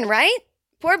Bryan, right?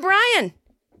 Poor Bryan.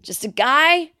 Just a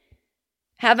guy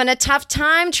having a tough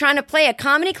time trying to play a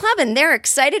comedy club, and they're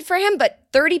excited for him, but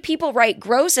 30 people write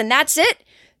gross, and that's it.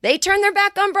 They turn their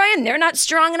back on Bryan. They're not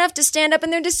strong enough to stand up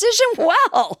in their decision.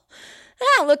 Well,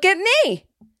 look at me.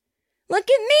 Look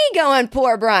at me going,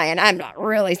 poor Bryan. I'm not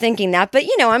really thinking that, but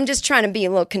I'm just trying to be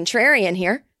a little contrarian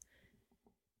here.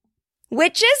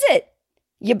 Which is it?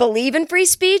 You believe in free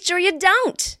speech or you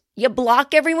don't? You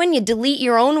block everyone, you delete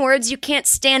your own words, you can't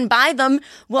stand by them.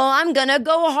 Well, I'm gonna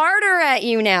go harder at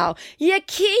you now. You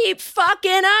keep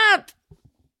fucking up.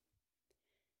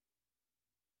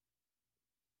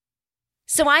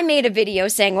 So I made a video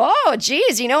saying, oh,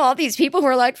 geez, all these people who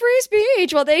are like free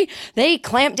speech. Well, they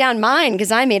clamped down mine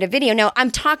because I made a video. Now,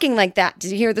 I'm talking like that.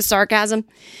 Did you hear the sarcasm?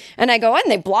 And I go,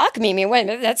 and they block me. I mean,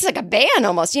 wait, that's like a ban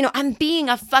almost. I'm being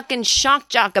a fucking shock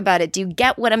jock about it. Do you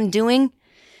get what I'm doing?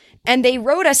 And they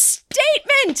wrote a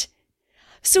statement.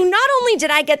 So not only did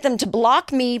I get them to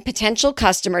block me, potential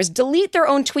customers, delete their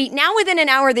own tweet, now within an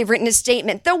hour they've written a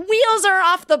statement. The wheels are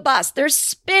off the bus. They're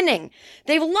spinning.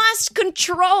 They've lost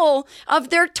control of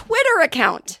their Twitter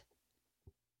account.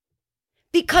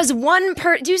 Because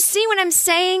do you see what I'm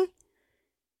saying?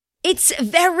 It's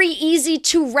very easy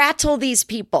to rattle these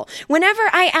people. Whenever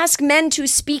I ask men to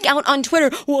speak out on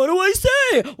Twitter, what do I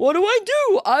say? What do I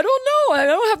do? I don't know. I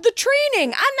don't have the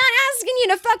training. I'm not asking you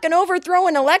to fucking overthrow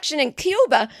an election in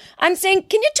Cuba. I'm saying,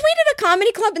 can you tweet at a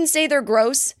comedy club and say they're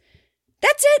gross?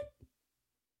 That's it.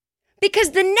 Because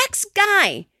the next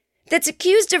guy that's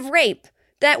accused of rape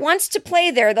that wants to play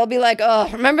there, they'll be like,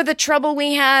 oh, remember the trouble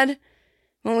we had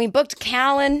when we booked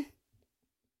Callen?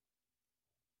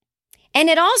 And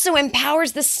it also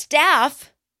empowers the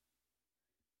staff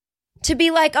to be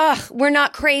like, oh, we're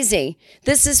not crazy.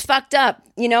 This is fucked up.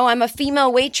 I'm a female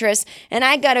waitress and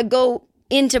I got to go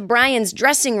into Bryan's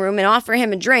dressing room and offer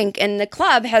him a drink. And the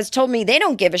club has told me they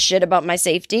don't give a shit about my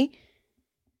safety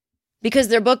because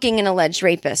they're booking an alleged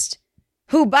rapist.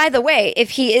 Who, by the way,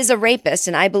 if he is a rapist,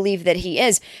 and I believe that he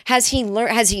is, has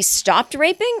he stopped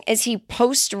raping? Is he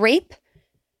post-rape?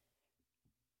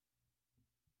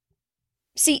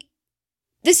 See,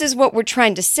 this is what we're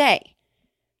trying to say.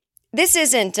 This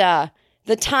isn't the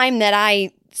time that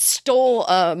I stole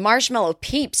Marshmallow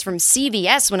Peeps from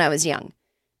CVS when I was young.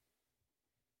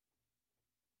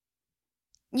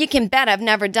 You can bet I've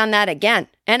never done that again.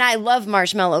 And I love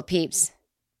Marshmallow Peeps.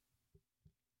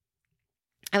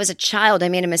 I was a child. I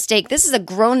made a mistake. This is a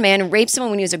grown man who raped someone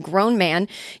when he was a grown man.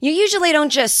 You usually don't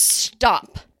just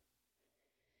stop.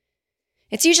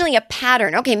 It's usually a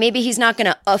pattern. Okay, maybe he's not going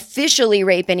to officially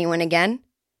rape anyone again.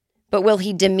 But will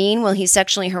he demean? Will he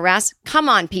sexually harass? Come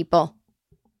on, people.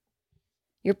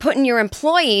 You're putting your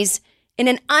employees in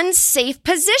an unsafe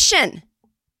position.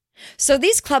 So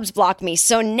these clubs block me.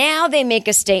 So now they make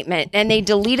a statement and they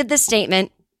deleted the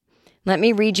statement. Let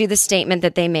me read you the statement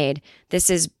that they made.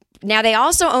 Now they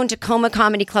also own Tacoma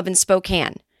Comedy Club in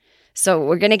Spokane. So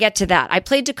we're going to get to that. I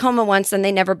played Tacoma once and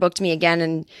they never booked me again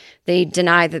and they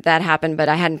denied that happened, but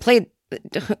I hadn't played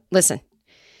listen,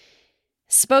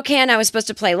 Spokane, I was supposed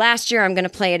to play last year. I'm going to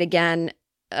play it again.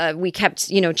 We kept,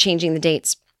 changing the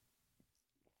dates.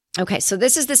 Okay, so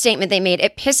this is the statement they made.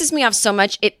 It pisses me off so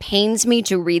much. It pains me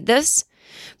to read this,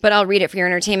 but I'll read it for your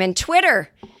entertainment. Twitter.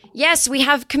 Yes, we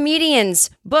have comedians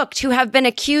booked who have been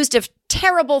accused of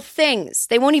terrible things.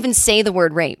 They won't even say the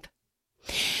word rape.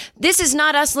 This is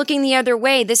not us looking the other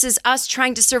way. This is us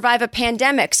trying to survive a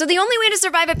pandemic. So the only way to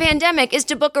survive a pandemic is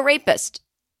to book a rapist.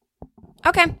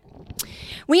 Okay.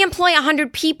 We employ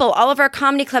 100 people. All of our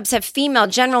comedy clubs have female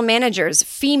general managers.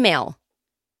 Female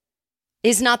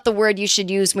is not the word you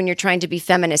should use when you're trying to be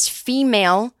feminist.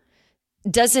 Female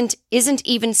isn't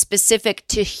even specific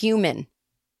to human.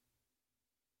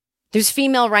 There's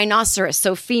female rhinoceros.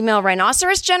 So female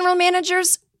rhinoceros general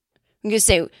managers, I'm going to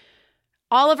say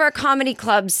all of our comedy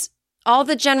clubs, all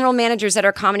the general managers at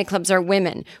our comedy clubs are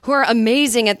women who are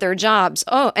amazing at their jobs.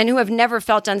 Oh, and who have never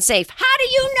felt unsafe. How do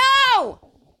you know?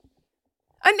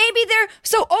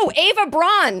 Ava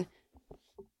Braun.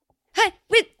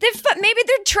 Maybe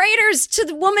they're traitors to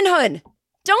the womanhood.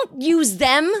 Don't use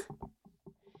them.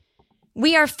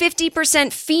 We are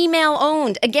 50% female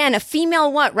owned. Again, a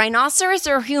female what? Rhinoceros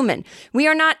or human? We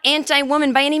are not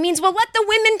anti-woman by any means. Well, let the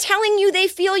women telling you they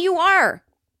feel you are.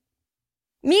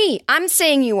 I'm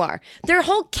saying you are. Their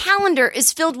whole calendar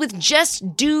is filled with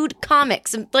just dude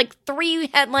comics and like 3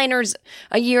 headliners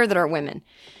a year that are women.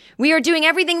 We are doing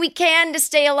everything we can to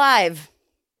stay alive.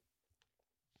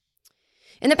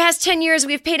 In the past 10 years,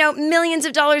 we have paid out millions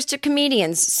of dollars to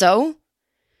comedians. So?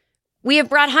 We have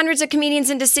brought hundreds of comedians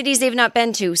into cities they've not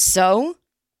been to. So?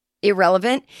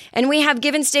 Irrelevant. And we have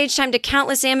given stage time to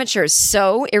countless amateurs.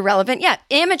 So? Irrelevant. Yeah,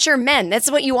 amateur men. That's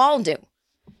what you all do.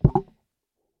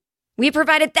 We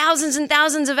provided thousands and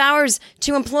thousands of hours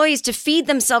to employees to feed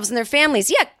themselves and their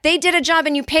families. Yeah, they did a job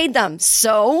and you paid them.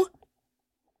 So?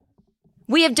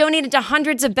 We have donated to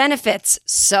hundreds of benefits.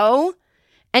 So?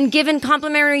 And given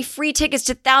complimentary free tickets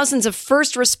to thousands of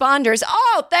first responders.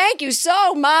 Oh, thank you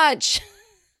so much.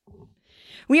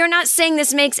 We are not saying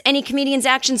this makes any comedian's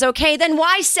actions okay. Then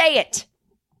why say it?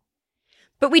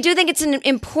 But we do think it's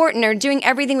important or doing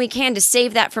everything we can to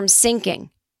save that from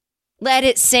sinking. Let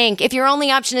it sink. If your only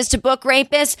option is to book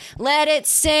rapists, let it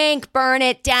sink, burn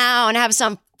it down, have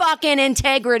some fucking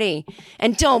integrity.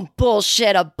 And don't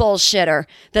bullshit a bullshitter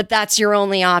that's your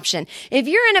only option. If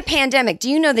you're in a pandemic,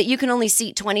 do you know that you can only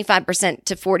seat 25%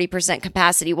 to 40%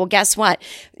 capacity? Well, guess what?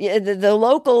 The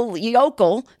local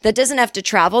yokel that doesn't have to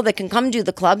travel, that can come to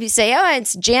the club, you say, oh,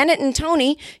 it's Janet and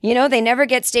Tony. They never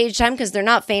get stage time because they're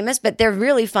not famous, but they're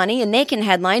really funny and they can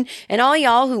headline. And all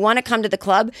y'all who want to come to the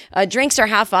club, drinks are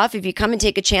half off if you come and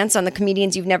take a chance on the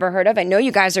comedians you've never heard of. I know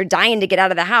you guys are dying to get out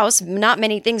of the house. Not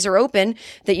many things are open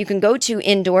that you can go to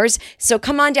indoors. So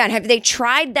come on down. Have they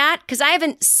tried that? Because I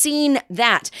haven't seen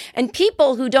that. And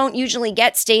people who don't usually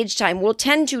get stage time will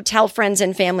tend to tell friends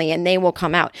and family and they will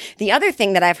come out. The other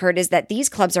thing that I've heard is that these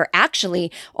clubs are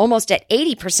actually almost at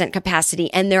 80%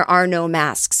 capacity and there are no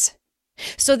masks.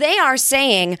 So they are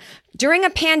saying during a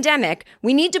pandemic,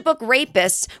 we need to book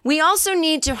rapists. We also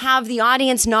need to have the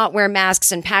audience not wear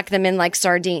masks and pack them in like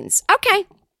sardines. Okay.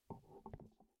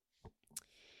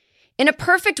 In a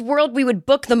perfect world, we would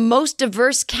book the most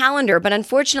diverse calendar, but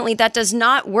unfortunately, that does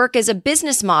not work as a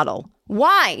business model.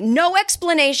 Why? No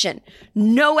explanation.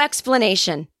 No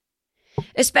explanation.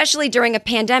 Especially during a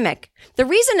pandemic. The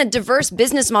reason a diverse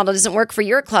business model doesn't work for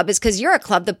your club is because you're a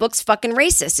club that books fucking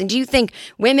racists. And do you think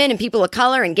women and people of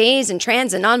color and gays and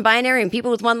trans and non-binary and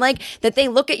people with one leg, that they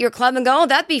look at your club and go, oh,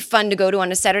 that'd be fun to go to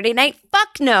on a Saturday night?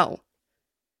 Fuck no.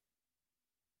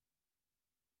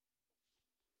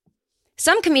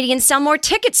 Some comedians sell more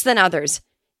tickets than others.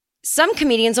 Some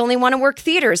comedians only want to work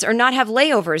theaters or not have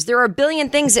layovers. There are a billion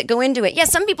things that go into it.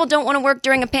 Yes, some people don't want to work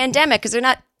during a pandemic because they're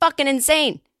not fucking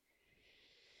insane.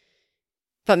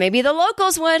 But maybe the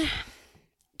locals would.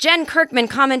 Jen Kirkman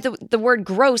commented the word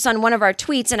gross on one of our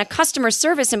tweets, and a customer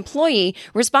service employee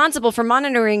responsible for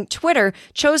monitoring Twitter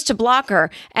chose to block her,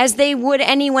 as they would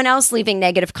anyone else leaving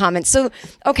negative comments. So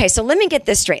let me get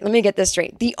this straight.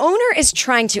 The owner is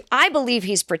trying to, I believe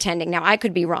he's pretending, now I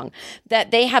could be wrong,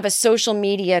 that they have a social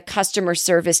media customer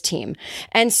service team.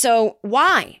 And so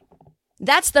why?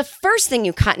 That's the first thing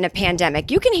you cut in a pandemic.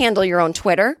 You can handle your own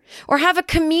Twitter or have a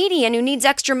comedian who needs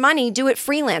extra money do it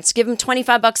freelance. Give him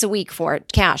 $25 a week for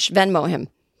it. Cash. Venmo him.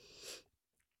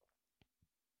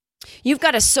 You've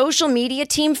got a social media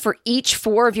team for each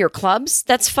 4 of your clubs?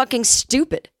 That's fucking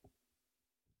stupid.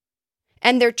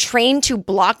 And they're trained to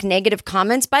block negative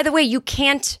comments. By the way, you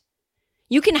can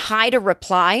hide a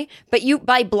reply, but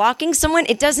by blocking someone,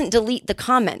 it doesn't delete the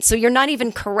comment. So you're not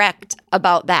even correct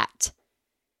about that.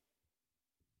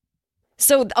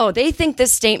 So, they think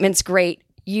this statement's great.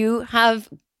 You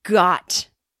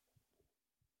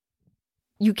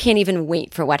can't even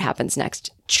wait for what happens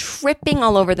next. Tripping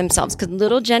all over themselves because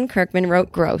little Jen Kirkman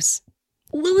wrote gross.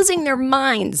 Losing their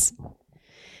minds.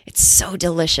 It's so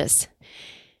delicious.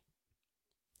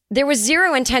 There was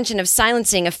zero intention of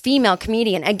silencing a female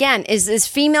comedian. Again, is this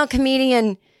female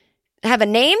comedian have a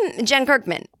name? Jen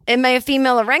Kirkman. Am I a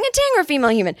female orangutan or a female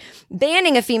human?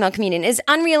 Banning a female comedian is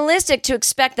unrealistic to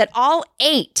expect that all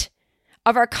 8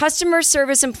 of our customer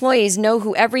service employees know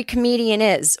who every comedian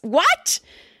is. What?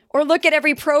 Or look at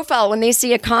every profile when they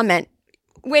see a comment.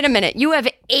 Wait a minute. You have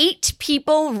 8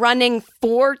 people running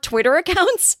 4 Twitter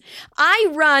accounts? I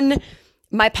run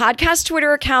my podcast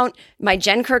Twitter account, my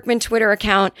Jen Kirkman Twitter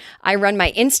account. I run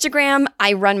my Instagram.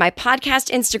 I run my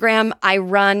podcast Instagram. I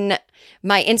run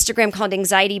my Instagram called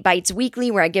Anxiety Bites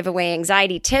Weekly, where I give away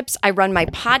anxiety tips. I run my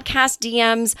podcast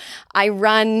DMs. I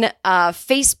run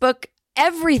Facebook,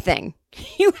 everything.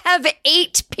 You have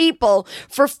 8 people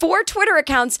for 4 Twitter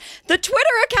accounts. The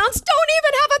Twitter accounts don't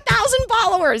even have 1,000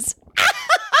 followers.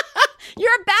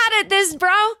 You're bad at this,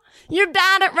 bro. You're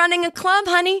bad at running a club,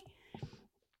 honey.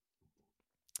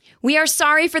 We are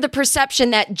sorry for the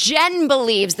perception that Jen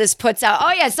believes this puts out.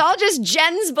 Oh, yeah, it's all just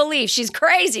Jen's belief. She's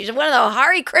crazy. She's one of the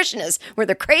Hare Krishnas with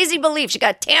the crazy belief. She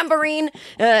got a tambourine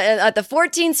at the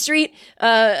 14th Street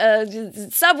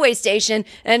subway station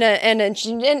and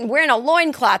she's wearing a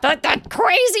loincloth. That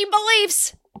crazy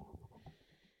beliefs.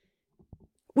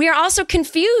 We are also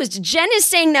confused. Jen is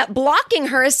saying that blocking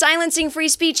her is silencing free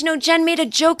speech. No, Jen made a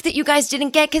joke that you guys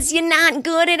didn't get because you're not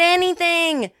good at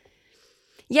anything.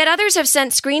 Yet others have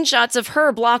sent screenshots of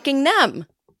her blocking them.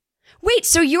 Wait,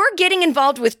 so you're getting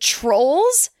involved with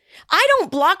trolls? I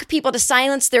don't block people to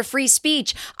silence their free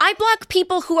speech. I block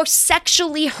people who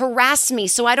sexually harass me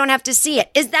so I don't have to see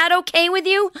it. Is that okay with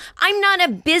you? I'm not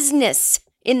a business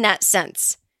in that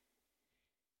sense.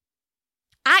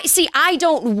 I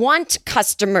don't want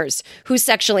customers who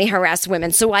sexually harass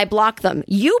women, so I block them.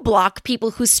 You block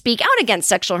people who speak out against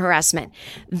sexual harassment.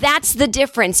 That's the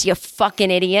difference, you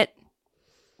fucking idiot.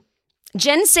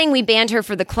 Jen's saying we banned her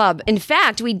for the club. In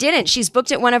fact, we didn't. She's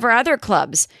booked at one of our other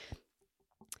clubs.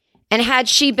 And had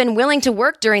she been willing to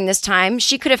work during this time,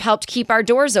 she could have helped keep our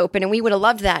doors open and we would have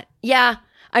loved that. Yeah,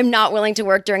 I'm not willing to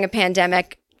work during a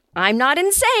pandemic. I'm not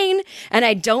insane. And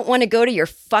I don't want to go to your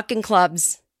fucking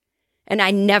clubs. And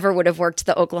I never would have worked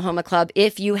the Oklahoma club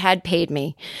if you had paid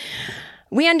me.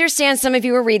 We understand some of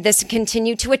you will read this and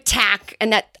continue to attack.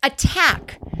 And that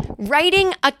attack,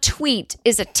 writing a tweet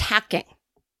is attacking.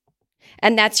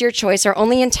 And that's your choice. Our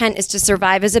only intent is to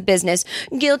survive as a business.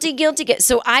 Guilty.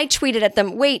 So I tweeted at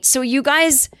them, wait, so you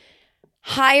guys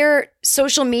hire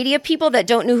social media people that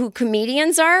don't know who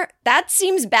comedians are? That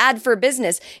seems bad for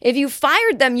business. If you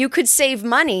fired them, you could save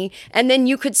money and then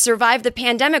you could survive the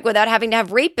pandemic without having to have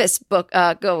rapists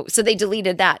go. So they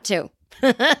deleted that too.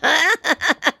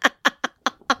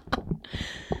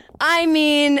 I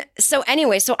mean, so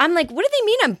anyway, so I'm like, what do they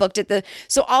mean I'm booked at the...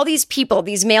 So all these people,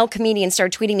 these male comedians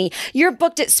start tweeting me, you're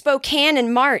booked at Spokane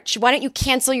in March. Why don't you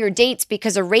cancel your dates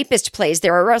because a rapist plays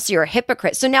there or else you're a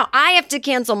hypocrite. So now I have to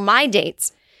cancel my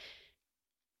dates.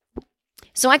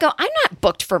 So I go, I'm not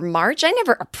booked for March. I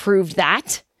never approved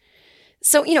that.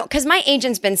 So, because my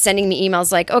agent's been sending me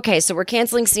emails like, okay, so we're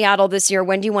canceling Seattle this year.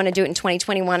 When do you want to do it in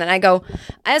 2021? And I go,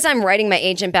 as I'm writing my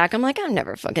agent back, I'm like, I'm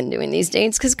never fucking doing these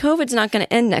dates because COVID's not going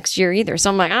to end next year either.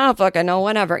 So I'm like, I don't fucking know,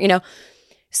 whatever,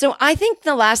 So I think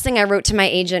the last thing I wrote to my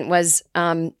agent was,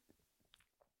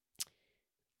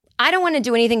 I don't want to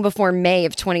do anything before May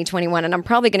of 2021, and I'm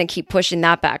probably going to keep pushing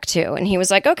that back too. And he was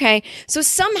like, okay. So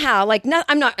somehow,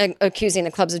 I'm not accusing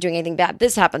the clubs of doing anything bad.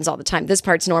 This happens all the time. This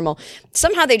part's normal.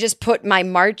 Somehow they just put my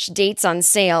March dates on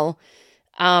sale.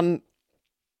 I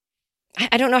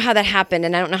don't know how that happened,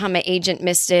 and I don't know how my agent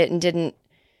missed it and didn't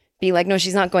be like, no,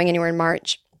 she's not going anywhere in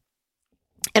March.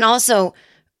 And also,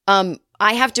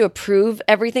 I have to approve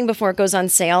everything before it goes on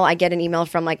sale. I get an email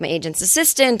from my agent's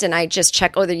assistant and I just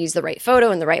check, they use the right photo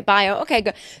and the right bio. Okay,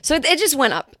 good. So it just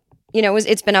went up.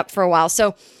 It's been up for a while.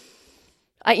 So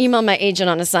I emailed my agent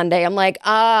on a Sunday. I'm like,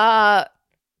 I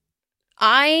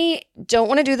don't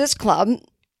want to do this club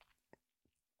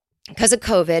because of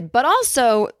COVID, but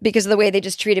also because of the way they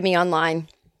just treated me online.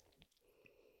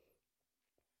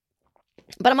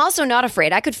 But I'm also not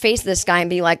afraid. I could face this guy and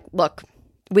be like, look,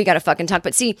 we got to fucking talk.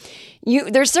 But see,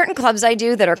 there's certain clubs I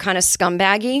do that are kind of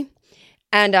scumbaggy.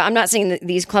 And I'm not saying that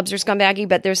these clubs are scumbaggy,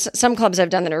 but there's some clubs I've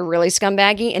done that are really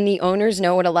scumbaggy. And the owners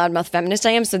know what a loudmouth feminist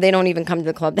I am. So they don't even come to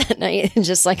the club that night.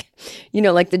 Just like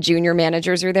the junior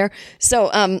managers are there. So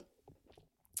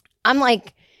I'm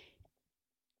like,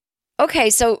 okay,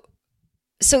 so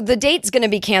so the date's going to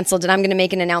be canceled, and I'm going to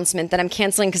make an announcement that I'm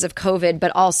canceling because of COVID,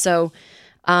 but also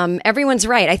everyone's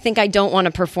right. I think I don't want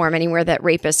to perform anywhere that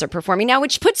rapists are performing now,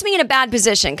 which puts me in a bad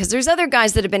position because there's other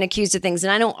guys that have been accused of things,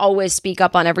 and I don't always speak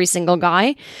up on every single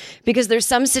guy because there's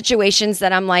some situations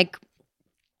that I'm like,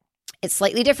 it's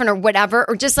slightly different or whatever,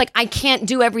 or just like I can't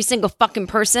do every single fucking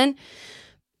person.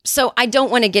 So I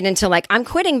don't want to get into like, I'm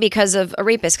quitting because of a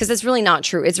rapist, because it's really not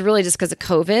true. It's really just because of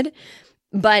COVID.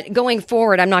 But going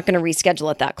forward, I'm not going to reschedule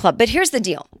at that club. But here's the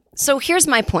deal. So here's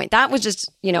my point. That was just,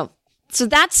 so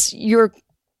that's your...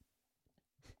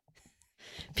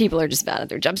 People are just bad at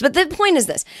their jobs. But the point is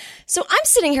this. So I'm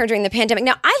sitting here during the pandemic.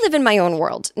 Now, I live in my own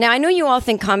world. Now, I know you all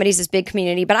think comedy's this big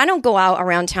community, but I don't go out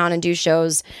around town and do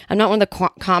shows. I'm not one of the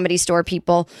comedy store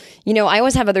people. I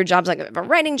always have other jobs, like a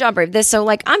writing job or this. So,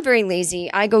 like, I'm very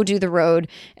lazy. I go do the road.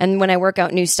 And when I work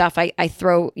out new stuff, I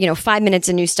throw, 5 minutes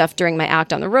of new stuff during my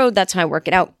act on the road. That's how I work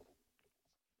it out.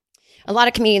 A lot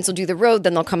of comedians will do the road,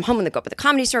 then they'll come home and they go up at the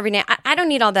comedy store every night. I don't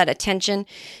need all that attention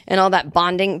and all that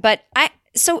bonding, but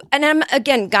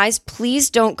again, guys, please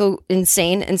don't go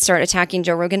insane and start attacking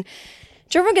Joe Rogan.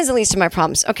 Joe Rogan's the least of my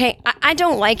problems, okay? I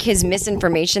don't like his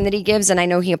misinformation that he gives, and I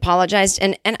know he apologized,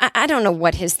 and I don't know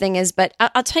what his thing is, but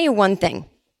I'll tell you one thing.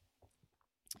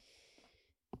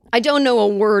 I don't know a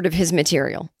word of his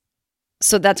material,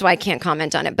 so that's why I can't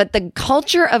comment on it. But the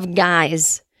culture of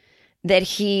guys that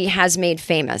he has made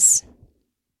famous...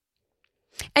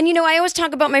 And, I always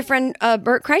talk about my friend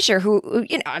Bert Kreischer, who,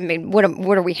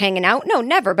 what are we hanging out? No,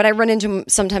 never. But I run into him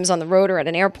sometimes on the road or at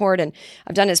an airport, and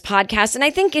I've done his podcast. And I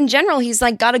think in general, he's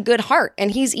like got a good heart. And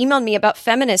he's emailed me about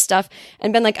feminist stuff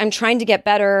and been like, I'm trying to get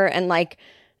better. And like,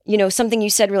 something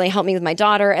you said really helped me with my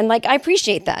daughter. And like, I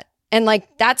appreciate that. And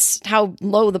like, that's how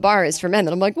low the bar is for men.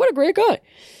 And I'm like, what a great guy.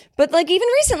 But like even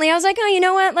recently, I was like, oh, you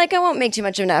know what? Like I won't make too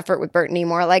much of an effort with Bert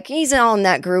anymore. Like he's all in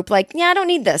that group. Like, yeah, I don't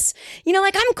need this.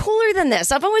 Like I'm cooler than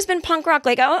this. I've always been punk rock.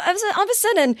 Like all of a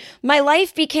sudden, my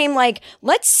life became like,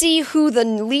 let's see who the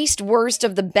least worst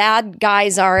of the bad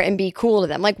guys are and be cool to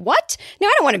them. Like what? No,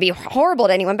 I don't want to be horrible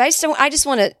to anyone, but I just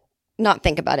want to not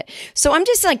think about it. So I'm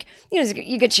just like,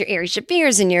 you get your Ari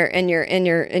Shafirs and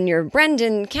your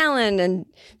Brendan Callen and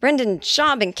Brendan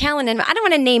Schaub and Callen, and I don't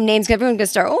want to name names because everyone's going to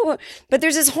start, but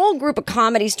there's this whole group of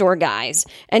comedy store guys,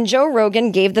 and Joe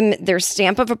Rogan gave them their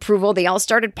stamp of approval. They all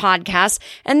started podcasts,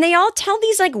 and they all tell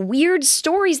these like weird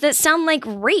stories that sound like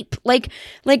rape, like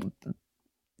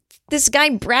this guy,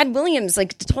 Brad Williams,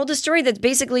 like told a story that's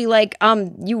basically like,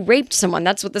 you raped someone.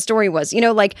 That's what the story was.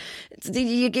 Like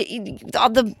you get all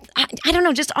the, I don't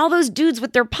know, just all those dudes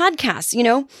with their podcasts,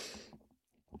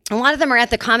 a lot of them are at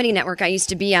the Comedy Network I used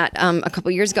to be at a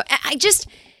couple years ago.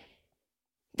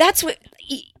 That's what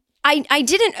I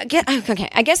didn't get. Okay.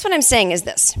 I guess what I'm saying is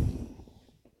this.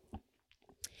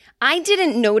 I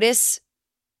didn't notice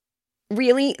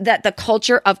really that the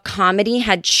culture of comedy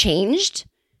had changed,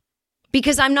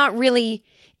 because I'm not really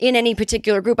in any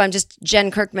particular group. I'm just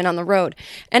Jen Kirkman on the road.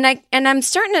 And I'm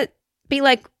starting to be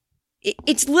like,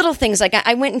 it's little things. Like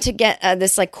I went in to get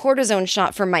this like cortisone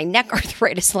shot for my neck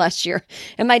arthritis last year.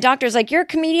 And my doctor's like, you're a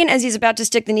comedian? As he's about to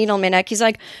stick the needle in my neck, he's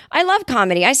like, I love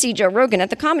comedy. I see Joe Rogan at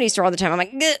the Comedy Store all the time. I'm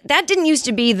like, that didn't used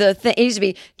to be the thing. It used to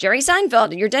be Jerry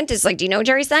Seinfeld. Your dentist like, do you know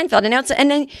Jerry Seinfeld?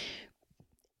 And then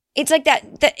it's like that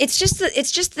it's just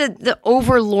the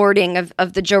overlording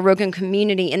of the Joe Rogan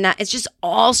community, and that it's just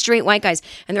all straight white guys,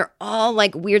 and they're all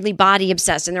like weirdly body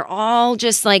obsessed, and they're all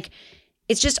just like,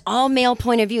 it's just all male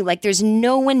point of view. Like there's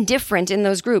no one different in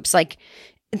those groups. Like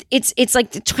it's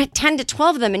like 10 to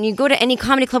 12 of them, and you go to any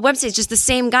comedy club website, it's just the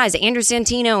same guys, Andrew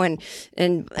Santino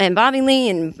and Bobby Lee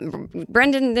and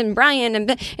Brendan and Brian,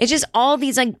 and it's just all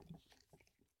these like,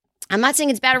 I'm not saying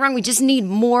it's bad or wrong. We just need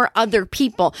more other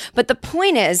people. But the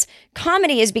point is,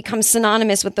 comedy has become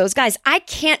synonymous with those guys. I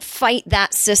can't fight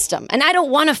that system. And I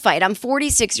don't want to fight. I'm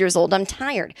 46 years old. I'm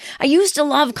tired. I used to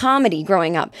love comedy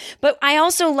growing up. But I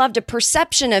also loved a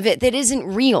perception of it that isn't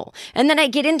real. And then I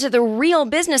get into the real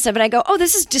business of it. I go, oh,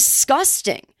 this is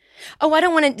disgusting. Oh, I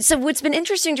don't want to. So what's been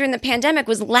interesting during the pandemic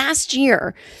was last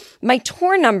year, my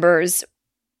tour numbers,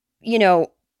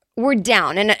 we're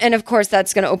down. And of course,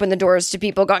 that's going to open the doors to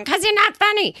people going, because you're not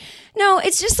funny. No,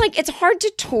 it's just like, it's hard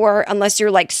to tour unless you're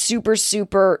like super,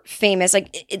 super famous.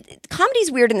 Like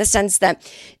comedy's weird in the sense that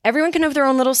everyone can have their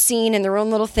own little scene and their own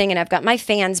little thing. And I've got my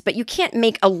fans, but you can't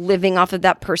make a living off of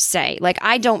that per se. Like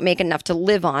I don't make enough to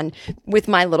live on with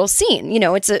my little scene.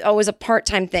 It's always a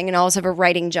part-time thing, and I always have a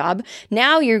writing job.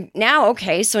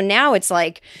 Okay. So now it's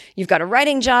like you've got a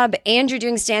writing job and you're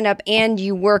doing stand-up and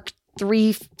you work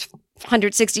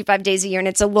 365 days a year, and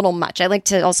it's a little much. I like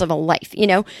to also have a life,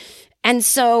 And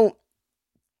so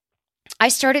I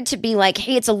started to be like,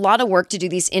 hey, it's a lot of work to do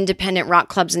these independent rock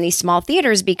clubs in these small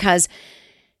theaters, because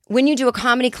when you do a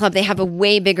comedy club, they have a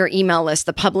way bigger email list.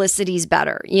 The publicity's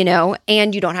better, you know,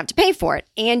 and you don't have to pay for it.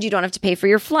 And you don't have to pay for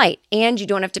your flight. And you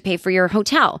don't have to pay for your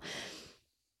hotel,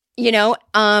 you know.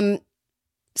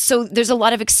 So there's a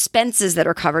lot of expenses that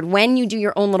are covered. When you do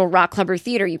your own little rock club or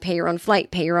theater, you pay your own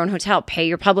flight, pay your own hotel, pay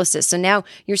your publicist. So now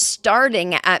you're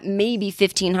starting at maybe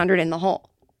 $1,500 in the hole.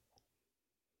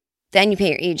 Then you pay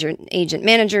your agent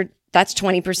manager. That's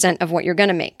 20% of what you're going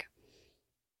to make.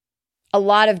 A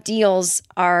lot of deals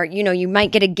are, you know, you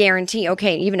might get a guarantee.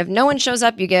 Okay, even if no one shows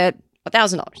up, you get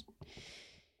 $1,000.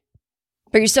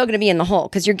 But you're still going to be in the hole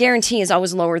because your guarantee is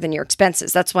always lower than your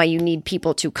expenses. That's why you need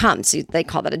people to come. So they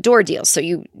call that a door deal. So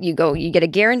you get a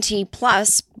guarantee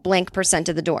plus blank percent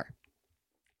of the door.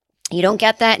 You don't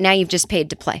get that. Now you've just paid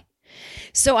to play.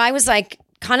 So I was like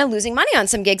kind of losing money on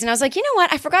some gigs. And I was like, you know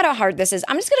what? I forgot how hard this is.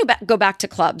 I'm just going to go back to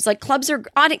clubs. Like club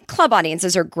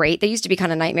audiences are great. They used to be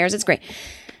kind of nightmares. It's great.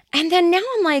 And then now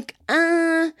I'm like,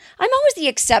 I'm always the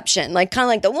exception. Like kind of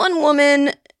like the one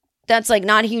woman that's like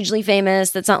not hugely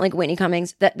famous, that's not like Whitney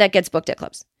Cummings, that gets booked at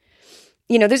clubs.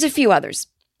 You know, there's a few others,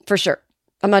 for sure.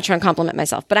 I'm not trying to compliment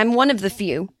myself, but I'm one of the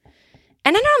few.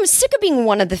 And I know I'm sick of being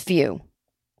one of the few.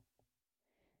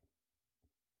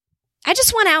 I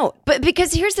just want out. But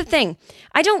because here's the thing.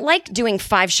 I don't like doing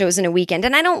 5 shows in a weekend.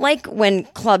 And I don't like when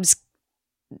clubs,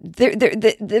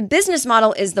 the business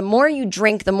model is the more you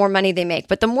drink, the more money they make.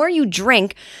 But the more you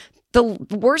drink, the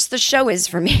worse the show is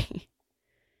for me.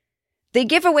 They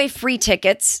give away free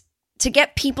tickets to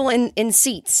get people in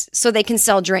seats so they can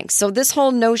sell drinks. So this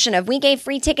whole notion of we gave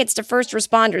free tickets to first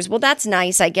responders, well, that's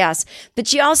nice, I guess.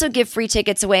 But you also give free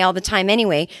tickets away all the time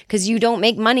anyway, because you don't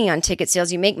make money on ticket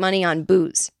sales. You make money on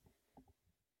booze.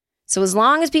 So as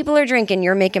long as people are drinking,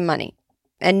 you're making money.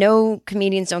 And no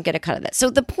comedians don't get a cut of that. So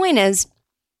the point is,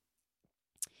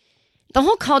 the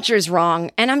whole culture is wrong.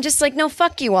 And I'm just like, no,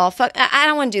 fuck you all. I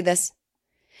don't want to do this.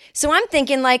 So I'm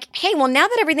thinking like, hey, well, now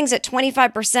that everything's at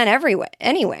 25% everywhere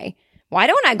anyway, why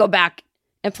don't I go back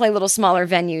and play little smaller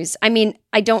venues? I mean,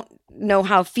 I don't know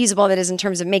how feasible that is in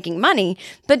terms of making money,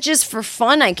 but just for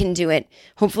fun, I can do it.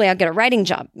 Hopefully I'll get a writing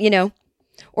job, you know,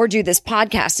 or do this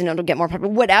podcast and it'll get more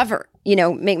popular, whatever, you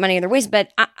know, make money other ways.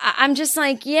 But I'm just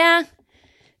like, yeah,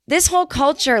 this whole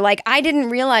culture, like I didn't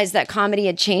realize that comedy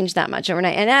had changed that much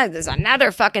overnight. And there's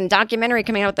another fucking documentary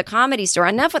coming out with the Comedy Store.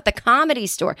 Enough with the Comedy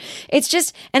Store. It's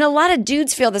just, and a lot of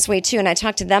dudes feel this way too. And I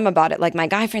talk to them about it, like my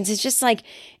guy friends. It's just like,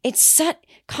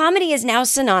 comedy is now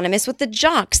synonymous with the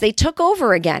jocks. They took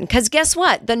over again. Because guess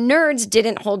what? The nerds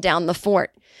didn't hold down the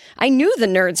fort. I knew the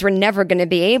nerds were never going to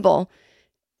be able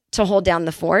to hold down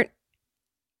the fort.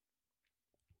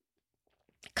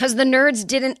 Because the nerds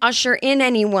didn't usher in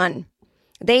anyone.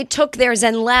 They took theirs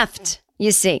and left,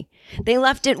 you see. They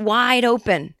left it wide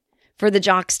open for the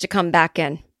jocks to come back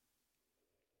in.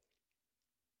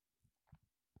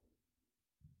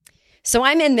 So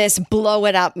I'm in this blow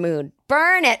it up mood.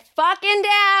 Burn it fucking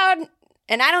down.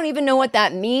 And I don't even know what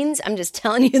that means. I'm just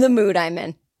telling you the mood I'm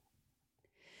in.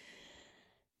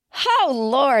 Oh,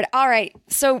 Lord. All right.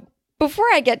 So before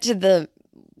I get to the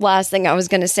last thing I was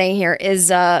going to say here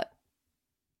is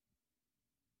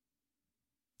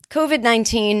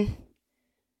COVID-19,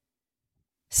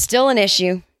 still an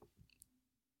issue.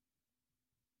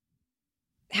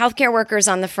 Healthcare workers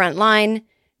on the front line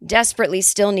desperately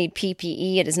still need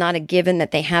PPE. It is not a given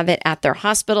that they have it at their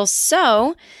hospital.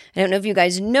 So, I don't know if you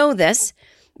guys know this,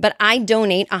 but I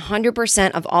donate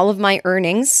 100% of all of my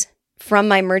earnings from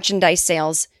my merchandise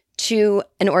sales to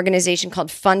an organization called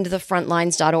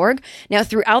fundthefrontlines.org. Now,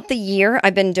 throughout the year,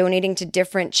 I've been donating to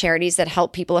different charities that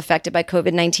help people affected by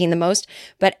COVID-19 the most.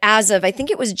 But as of, I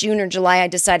think it was June or July, I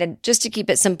decided just to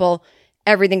keep it simple,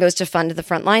 everything goes to Fund the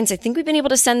Front Lines. I think we've been able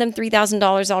to send them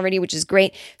 $3,000 already, which is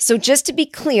great. So just to be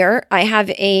clear, I have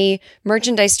a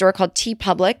merchandise store called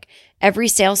TeePublic. Every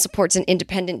sale supports an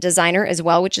independent designer as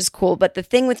well, which is cool. But the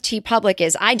thing with TeePublic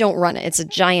is I don't run it. It's a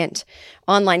giant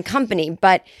online company,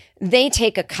 but they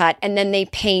take a cut and then they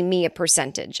pay me a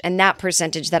percentage. And that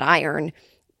percentage that I earn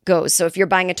goes. So if you're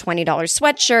buying a $20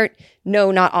 sweatshirt, no,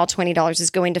 not all $20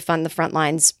 is going to Fund the Front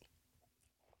Lines.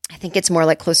 I think it's more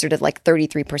like closer to like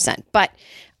 33%, but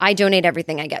I donate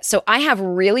everything I get. So I have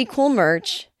really cool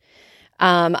merch.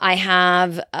 I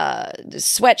have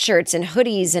sweatshirts and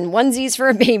hoodies and onesies for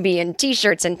a baby and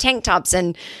t-shirts and tank tops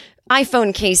and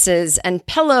iPhone cases and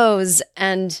pillows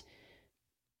and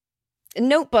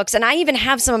notebooks. And I even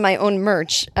have some of my own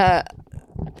merch.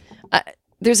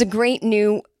 There's a great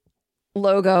new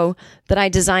logo that I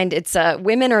designed. It's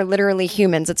women are literally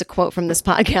humans. It's a quote from this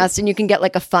podcast. And you can get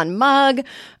like a fun mug.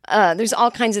 There's all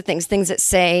kinds of things that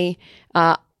say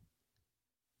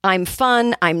I'm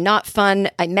fun. I'm not fun.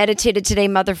 I meditated today,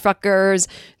 motherfuckers.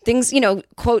 Things,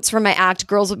 quotes from my act,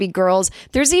 girls will be girls.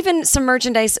 There's even some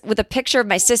merchandise with a picture of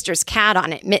my sister's cat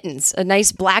on it, Mittens, a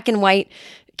nice black and white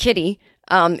kitty.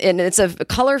 And it's a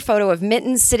color photo of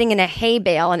Mittens sitting in a hay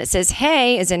bale, and it says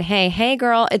 "hey" as in hey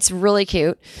girl. It's really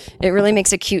cute. It really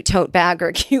makes a cute tote bag or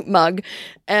a cute mug,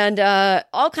 and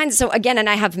all kinds. So again, and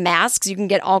I have masks. You can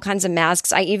get all kinds of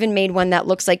masks. I even made one that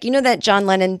looks like, that John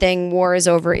Lennon thing, "War is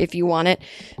over if you want it."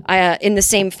 In the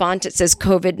same font, it says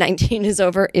 "COVID-19 is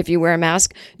over if you wear a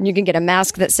mask." And you can get a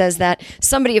mask that says that.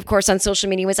 Somebody, of course, on social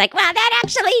media was like, "Well, that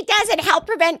actually doesn't help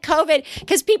prevent COVID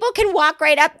because people can walk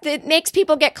right up. It makes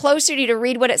people get closer to you to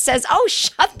read what it says." Oh,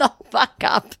 shut the fuck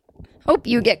up. Hope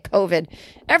you get COVID.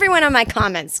 Everyone on my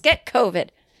comments, get COVID.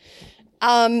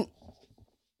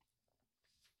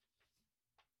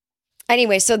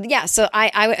 Anyway, so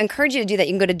I would encourage you to do that.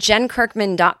 You can go to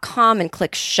jenkirkman.com and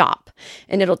click shop,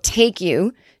 and it'll take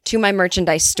you to my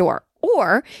merchandise store.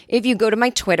 Or if you go to my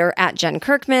Twitter at Jen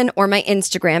Kirkman or my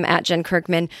Instagram at Jen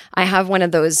Kirkman, I have one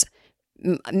of those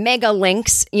mega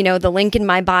links, the link in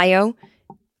my bio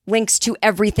links to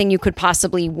everything you could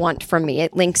possibly want from me.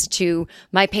 It links to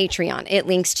my Patreon. It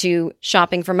links to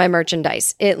shopping for my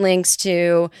merchandise. It links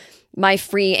to my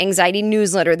free anxiety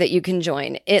newsletter that you can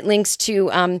join. It links to,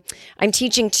 I'm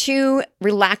teaching 2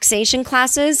 relaxation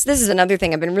classes. This is another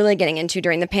thing I've been really getting into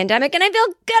during the pandemic, and I feel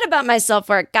good about myself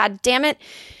for it. God damn it.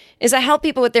 Is I help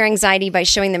people with their anxiety by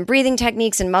showing them breathing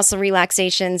techniques and muscle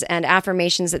relaxations and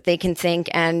affirmations that they can think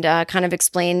and kind of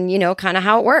explain, kind of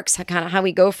how it works, kind of how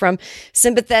we go from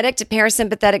sympathetic to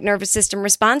parasympathetic nervous system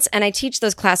response. And I teach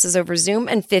those classes over Zoom,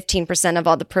 and 15% of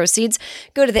all the proceeds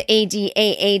go to the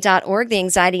ADAA.org, the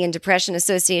Anxiety and Depression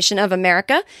Association of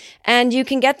America. And you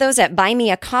can get those at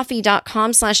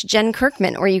buymeacoffee.com/Jen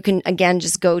Kirkman, or you can, again,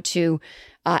 just go to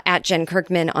at Jen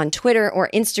Kirkman on Twitter or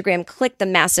Instagram. Click the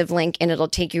massive link and it'll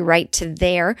take you right to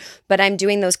there. But I'm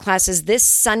doing those classes this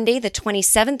Sunday, the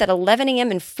 27th at 11 a.m.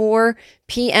 and 4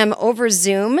 p.m. over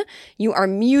Zoom. You are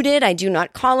muted. I do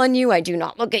not call on you. I do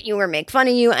not look at you or make fun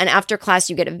of you. And after class,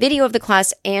 you get a video of the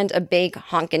class and a big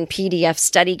honkin' PDF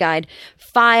study guide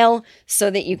file so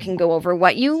that you can go over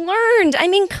what you learned. I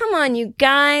mean, come on, you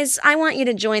guys. I want you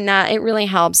to join that. It really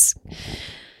helps.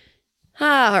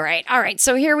 All right.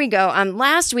 So here we go.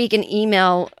 Last week, a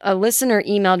listener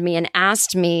emailed me and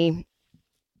asked me,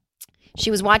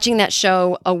 she was watching that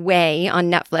show Away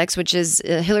on Netflix, which is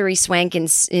Hilary Swank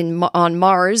on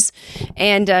Mars.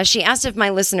 And she asked if my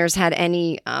listeners had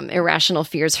any irrational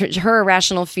fears. Her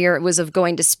irrational fear was of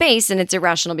going to space, and it's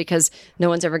irrational because no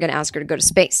one's ever going to ask her to go to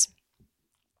space.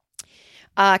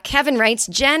 Kevin writes,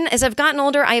 Jen, as I've gotten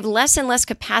older, I have less and less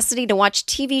capacity to watch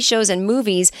TV shows and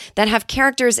movies that have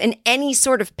characters in any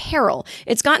sort of peril.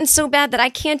 It's gotten so bad that I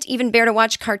can't even bear to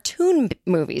watch cartoon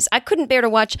movies. I couldn't bear to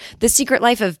watch The Secret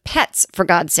Life of Pets, for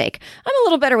God's sake. I'm a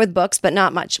little better with books, but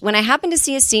not much. When I happen to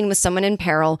see a scene with someone in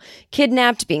peril,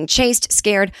 kidnapped, being chased,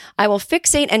 scared, I will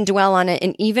fixate and dwell on it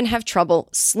and even have trouble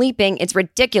sleeping. It's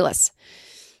ridiculous.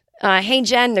 Hey,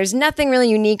 Jen, there's nothing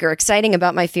really unique or exciting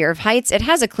about my fear of heights. It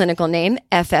has a clinical name,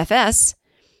 FFS.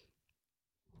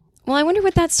 Well, I wonder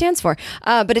what that stands for.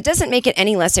 But it doesn't make it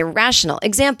any less irrational.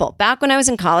 Example, back when I was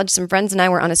in college, some friends and I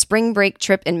were on a spring break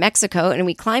trip in Mexico, and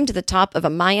we climbed to the top of a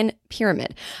Mayan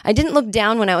pyramid. I didn't look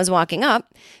down when I was walking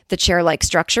up the chair-like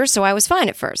structure, so I was fine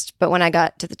at first. But when I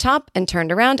got to the top and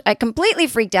turned around, I completely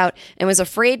freaked out and was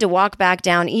afraid to walk back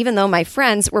down, even though my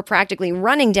friends were practically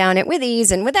running down it with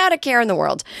ease and without a care in the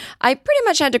world. I pretty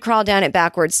much had to crawl down it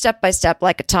backwards, step by step,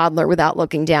 like a toddler without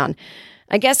looking down.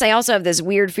 I guess I also have this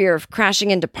weird fear of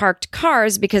crashing into parked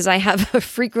cars because I have a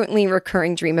frequently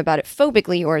recurring dream about it.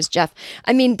 Phobically yours, Jeff.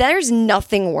 I mean, there's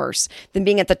nothing worse than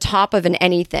being at the top of an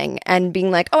anything and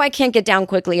being like, oh, I can't get down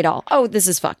quickly at all. Oh, this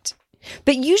is fucked.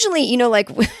 But usually,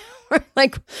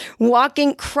 like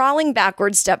crawling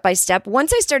backwards step by step.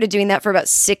 Once I started doing that for about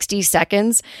 60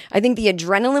 seconds, I think the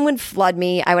adrenaline would flood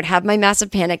me. I would have my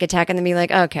massive panic attack and then be like,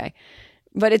 okay.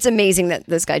 But it's amazing that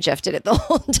this guy, Jeff, did it the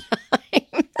whole time.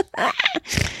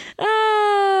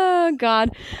 Oh,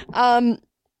 God.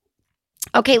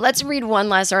 Okay, let's read one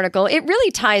last article. It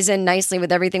really ties in nicely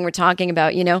with everything we're talking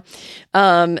about,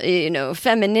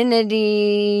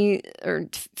 femininity or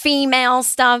female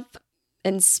stuff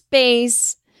and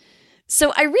space.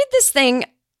 So I read this thing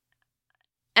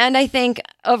and I think,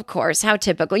 of course, how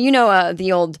typical.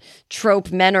 The old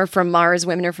trope, men are from Mars,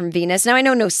 women are from Venus. Now, I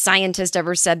know no scientist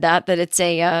ever said that it's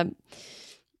a,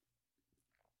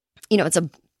 it's a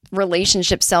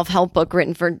relationship self-help book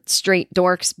written for straight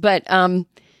dorks. But, I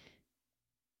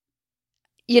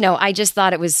just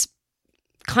thought it was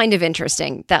kind of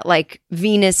interesting that like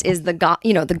Venus is the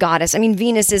the goddess. I mean,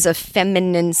 Venus is a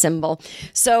feminine symbol.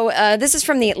 So this is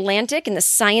from the Atlantic in the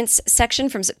science section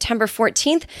from September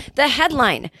 14th. The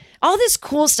headline: all this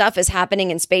cool stuff is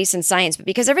happening in space and science, but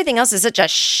because everything else is such a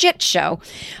shit show,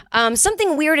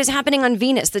 something weird is happening on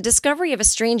Venus. The discovery of a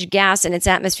strange gas in its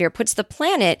atmosphere puts the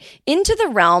planet into the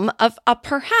realm of a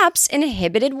perhaps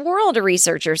inhibited world, a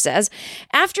researcher says.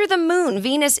 After the moon,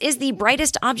 Venus is the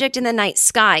brightest object in the night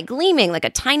sky, gleaming like a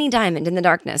tiny diamond in the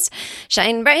darkness.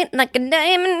 Shine bright like a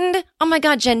diamond. Oh my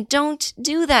God, Jen, don't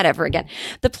do that ever again.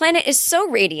 The planet is so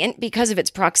radiant because of its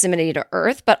proximity to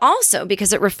Earth, but also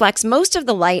because it reflects most of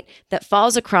the light that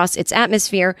falls across its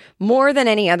atmosphere more than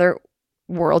any other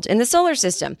world in the solar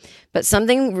system. But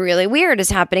something really weird is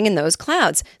happening in those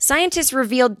clouds. Scientists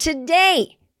revealed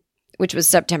today, which was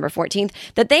September 14th,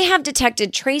 that they have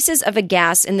detected traces of a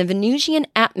gas in the Venusian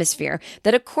atmosphere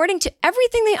that, according to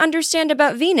everything they understand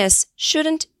about Venus,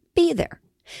 shouldn't be there.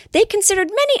 They considered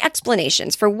many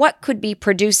explanations for what could be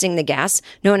producing the gas,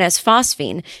 known as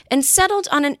phosphine, and settled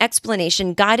on an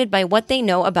explanation guided by what they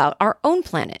know about our own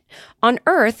planet. On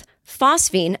Earth,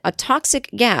 phosphine, a toxic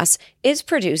gas, is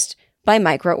produced by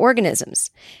microorganisms.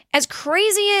 As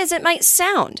crazy as it might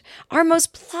sound, our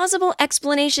most plausible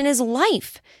explanation is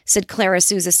life, said Clara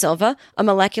Souza Silva, a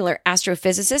molecular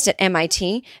astrophysicist at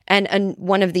MIT and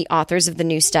one of the authors of the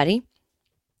new study.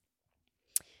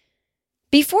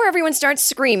 Before everyone starts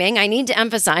screaming, I need to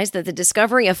emphasize that the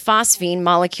discovery of phosphine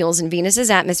molecules in Venus's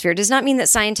atmosphere does not mean that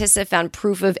scientists have found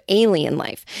proof of alien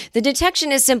life. The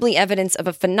detection is simply evidence of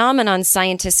a phenomenon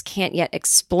scientists can't yet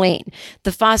explain.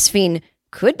 The phosphine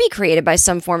could be created by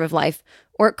some form of life,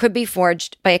 or it could be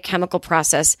forged by a chemical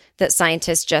process that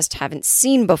scientists just haven't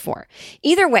seen before.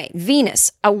 Either way,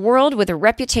 Venus, a world with a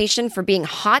reputation for being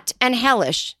hot and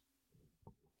hellish,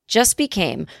 just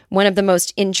became one of the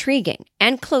most intriguing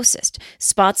and closest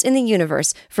spots in the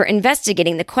universe for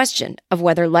investigating the question of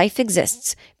whether life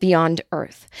exists beyond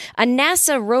Earth. A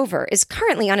NASA rover is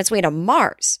currently on its way to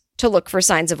Mars to look for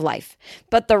signs of life,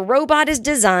 but the robot is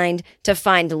designed to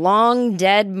find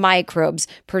long-dead microbes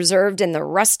preserved in the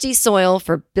rusty soil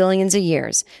for billions of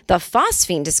years. The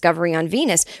phosphine discovery on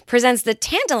Venus presents the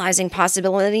tantalizing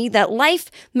possibility that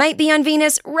life might be on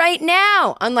Venus right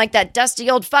now, unlike that dusty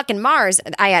old fucking Mars.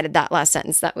 I added that last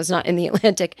sentence. That was not in the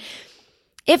Atlantic.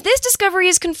 If this discovery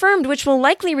is confirmed, which will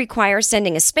likely require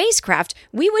sending a spacecraft,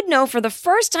 we would know for the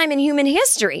first time in human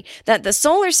history that the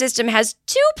solar system has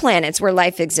 2 planets where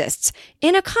life exists.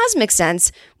 In a cosmic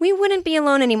sense, we wouldn't be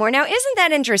alone anymore. Now, isn't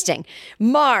that interesting?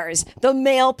 Mars, the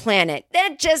male planet,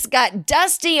 that just got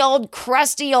dusty old,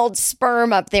 crusty old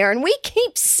sperm up there, and we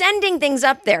keep sending things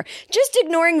up there, just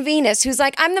ignoring Venus, who's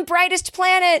like, I'm the brightest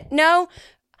planet. No.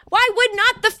 Why would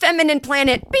not the feminine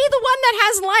planet be the one that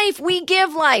has life? We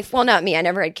give life. Well, not me. I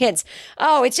never had kids.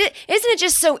 Oh, isn't it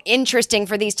just so interesting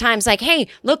for these times? Like, hey,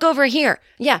 look over here.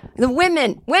 Yeah, the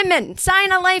women,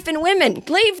 sign of life in women.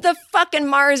 Leave the fucking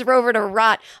Mars rover to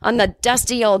rot on the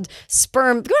dusty old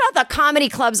sperm. Go to the comedy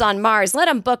clubs on Mars. Let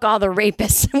them book all the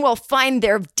rapists and we'll find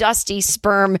their dusty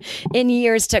sperm in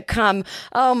years to come.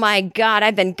 Oh my God,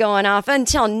 I've been going off.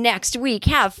 Until next week.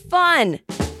 Have fun.